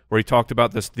Marvin where he talked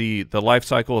about the life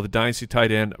cycle of the dynasty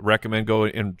tight end. Recommend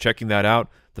going and checking that out,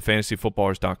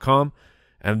 thefantasyfootballers.com.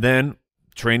 And then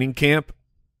training camp.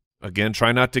 Again,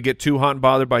 try not to get too hot and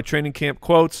bothered by training camp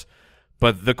quotes,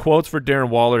 but the quotes for Darren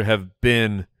Waller have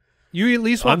been you at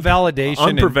least want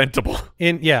validation. Unpreventable.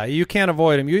 You can't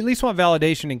avoid him. You at least want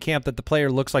validation in camp that the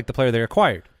player looks like the player they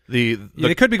acquired. They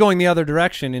could be going the other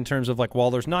direction in terms of like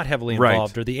Waller's not heavily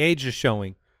involved or the age is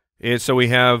showing. So we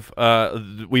have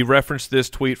we referenced this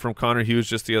tweet from Connor Hughes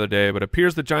just the other day, but it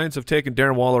appears the Giants have taken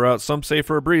Darren Waller out. Some say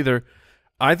for a breather.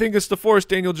 I think it's to force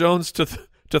Daniel Jones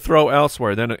to throw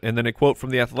elsewhere. And then a quote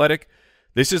from The Athletic,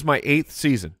 "This is my 8th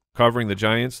season covering the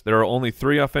Giants. There are only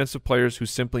 3 offensive players who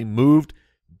simply moved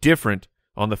different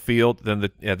on the field than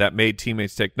that made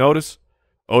teammates take notice.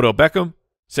 Odell Beckham,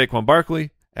 Saquon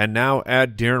Barkley, and now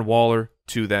add Darren Waller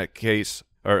to that case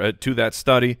or to that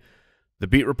study. The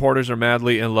beat reporters are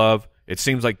madly in love. It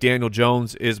seems like Daniel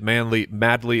Jones is madly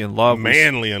in love.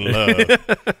 Manly in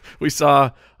love. We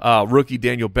saw rookie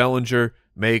Daniel Bellinger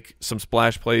make some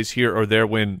splash plays here or there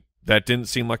when that didn't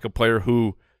seem like a player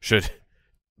who should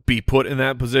be put in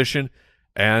that position.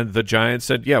 And the Giants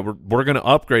said, yeah, we're going to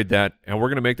upgrade that, and we're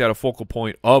going to make that a focal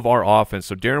point of our offense.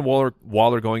 So Darren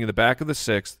Waller going in the back of the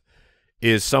 6th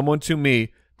is someone to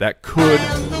me that could –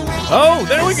 oh,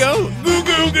 there we go.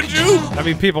 Goo-goo-goo-goo. I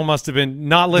mean, people must have been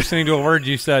not listening to a word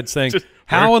you said saying,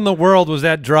 how in the world was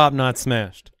that drop not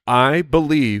smashed? I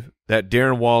believe that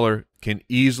Darren Waller can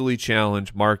easily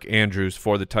challenge Mark Andrews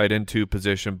for the tight end 2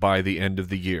 position by the end of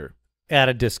the year. at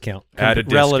a discount.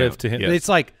 discount, Relative to him. yes. It's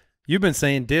like you've been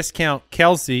saying discount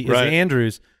Kelsey is Right.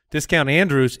 Andrews. Discount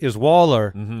Andrews is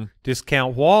Waller.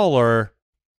 Discount Waller.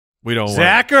 We don't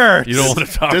Zach Ertz. You don't want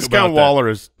to talk Discount about Waller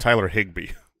is Tyler Higbee.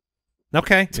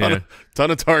 Okay. That.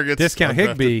 Ton of targets. Discount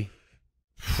Higbee.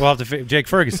 We'll have to Jake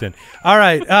Ferguson. All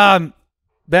right.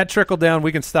 That trickled down.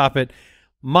 We can stop it.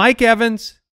 Mike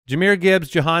Evans, Jahmyr Gibbs,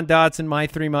 Jahan Dotson, my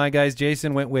three my guys.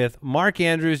 Jason went with Mark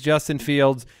Andrews, Justin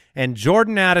Fields, and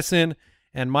Jordan Addison.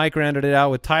 And Mike rounded it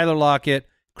out with Tyler Lockett,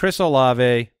 Chris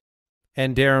Olave,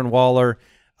 and Darren Waller.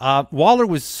 Waller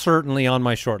was certainly on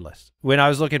my short list when I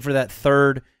was looking for that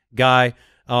third guy.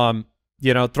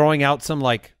 Throwing out some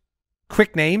like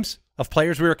quick names of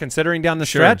players we were considering down the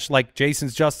stretch, like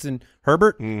Jason's Justin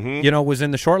Herbert, was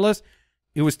in the short list.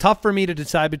 It was tough for me to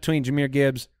decide between Jahmyr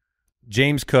Gibbs,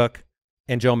 James Cook,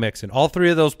 and Joe Mixon. All three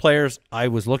of those players I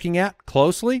was looking at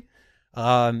closely,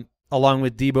 along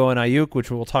with Debo and Ayuk,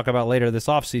 which we'll talk about later this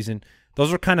offseason.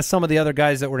 Those are kind of some of the other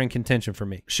guys that were in contention for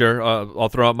me. Sure. I'll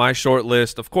throw out my short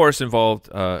list. Of course, involved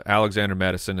Alexander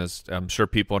Madison, as I'm sure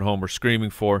people at home were screaming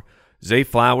for. Zay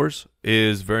Flowers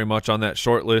is very much on that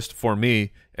short list for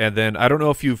me. And then I don't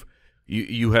know if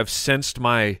you have sensed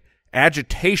my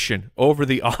agitation over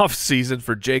the offseason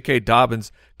for J.K.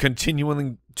 Dobbins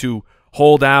continuing to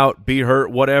hold out, be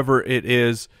hurt, whatever it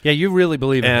is. Yeah, you really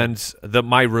believe in him. And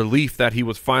my relief that he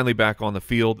was finally back on the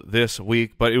field this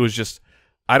week. But it was just –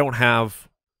 I don't have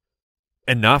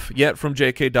enough yet from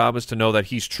J.K. Dobbins to know that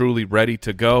he's truly ready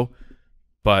to go,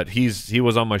 but he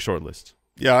was on my short list.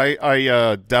 Yeah,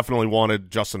 I definitely wanted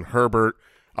Justin Herbert.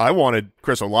 I wanted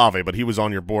Chris Olave, but he was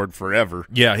on your board forever.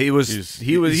 Yeah,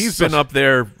 he's been up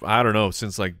there, I don't know,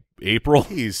 since like April.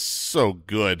 He's so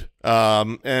good.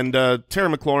 And Terry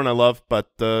McLaurin I love,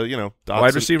 but Dotson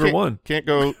wide receiver one. Can't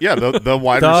go. Yeah, the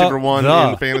wide receiver one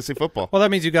in fantasy football. Well, that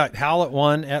means you got Howell at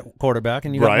 1 at quarterback,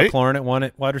 and you got McLaurin at 1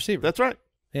 at wide receiver. That's right.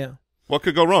 Yeah. What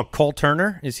could go wrong? Cole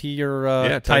Turner, is he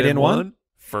your tight end one?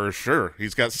 For sure.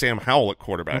 He's got Sam Howell at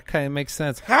quarterback. Okay, makes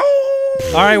sense. Howell!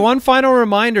 All right, one final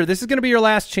reminder. This is going to be your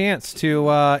last chance to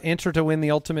enter to win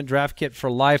the Ultimate Draft Kit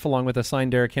for life, along with a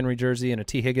signed Derrick Henry jersey and a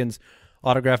T. Higgins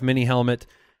autographed mini helmet.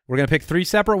 We're going to pick 3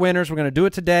 separate winners. We're going to do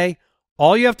it today.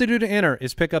 All you have to do to enter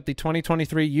is pick up the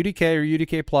 2023 UDK or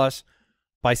UDK Plus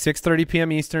by 6:30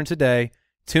 p.m. Eastern today.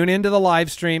 Tune into the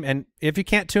live stream, and if you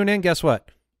can't tune in, guess what?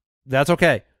 That's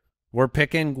okay. We're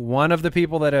picking one of the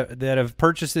people that have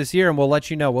purchased this year, and we'll let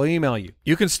you know. We'll email you.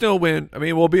 You can still win. I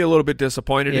mean, we'll be a little bit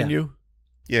disappointed in you.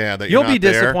 Yeah, that you'll you're be not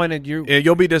there. disappointed.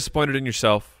 You'll be disappointed in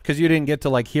yourself because you didn't get to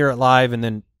like hear it live and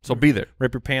then be there,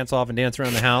 rip your pants off and dance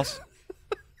around the house.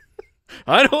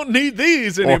 I don't need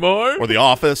these anymore. Or The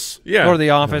Office. Yeah. Or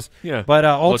The Office. Yeah. But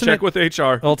we'll check with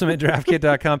HR.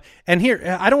 UltimateDraftKit.com. And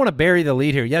here, I don't want to bury the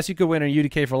lead here. Yes, you could win a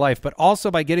UDK for life, but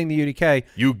also by getting the UDK.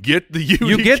 You get the UDK.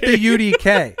 You get the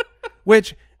UDK,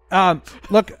 which,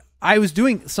 look, I was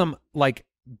doing some like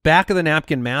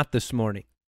back-of-the-napkin math this morning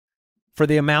for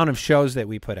the amount of shows that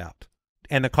we put out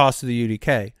and the cost of the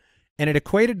UDK, and it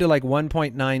equated to like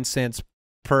 1.9 cents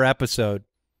per episode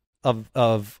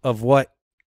of what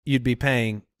you'd be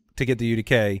paying to get the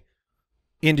UDK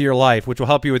into your life, which will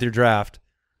help you with your draft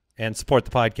and support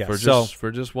the podcast.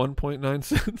 For just 1.9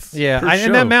 cents. Yeah,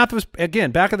 and that math was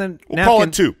again back of the napkin. We'll call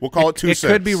it 2. We'll call it 2 cents. It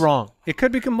could be wrong. It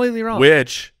could be completely wrong.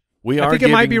 Which I think it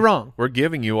might be wrong. We're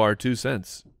giving you our 2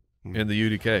 cents in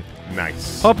the UDK.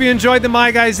 Nice. Hope you enjoyed the My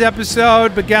Guys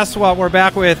episode, but guess what? We're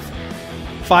back with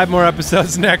 5 more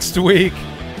episodes next week.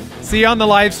 See you on the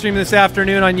live stream this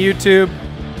afternoon on YouTube.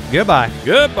 Goodbye.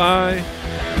 Goodbye.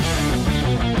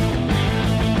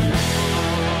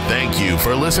 Thank you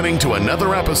for listening to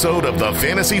another episode of the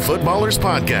Fantasy Footballers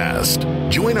Podcast.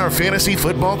 Join our fantasy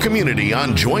football community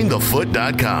on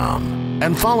jointhefoot.com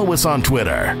and follow us on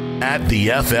Twitter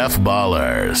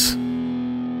 @TheFFBallers.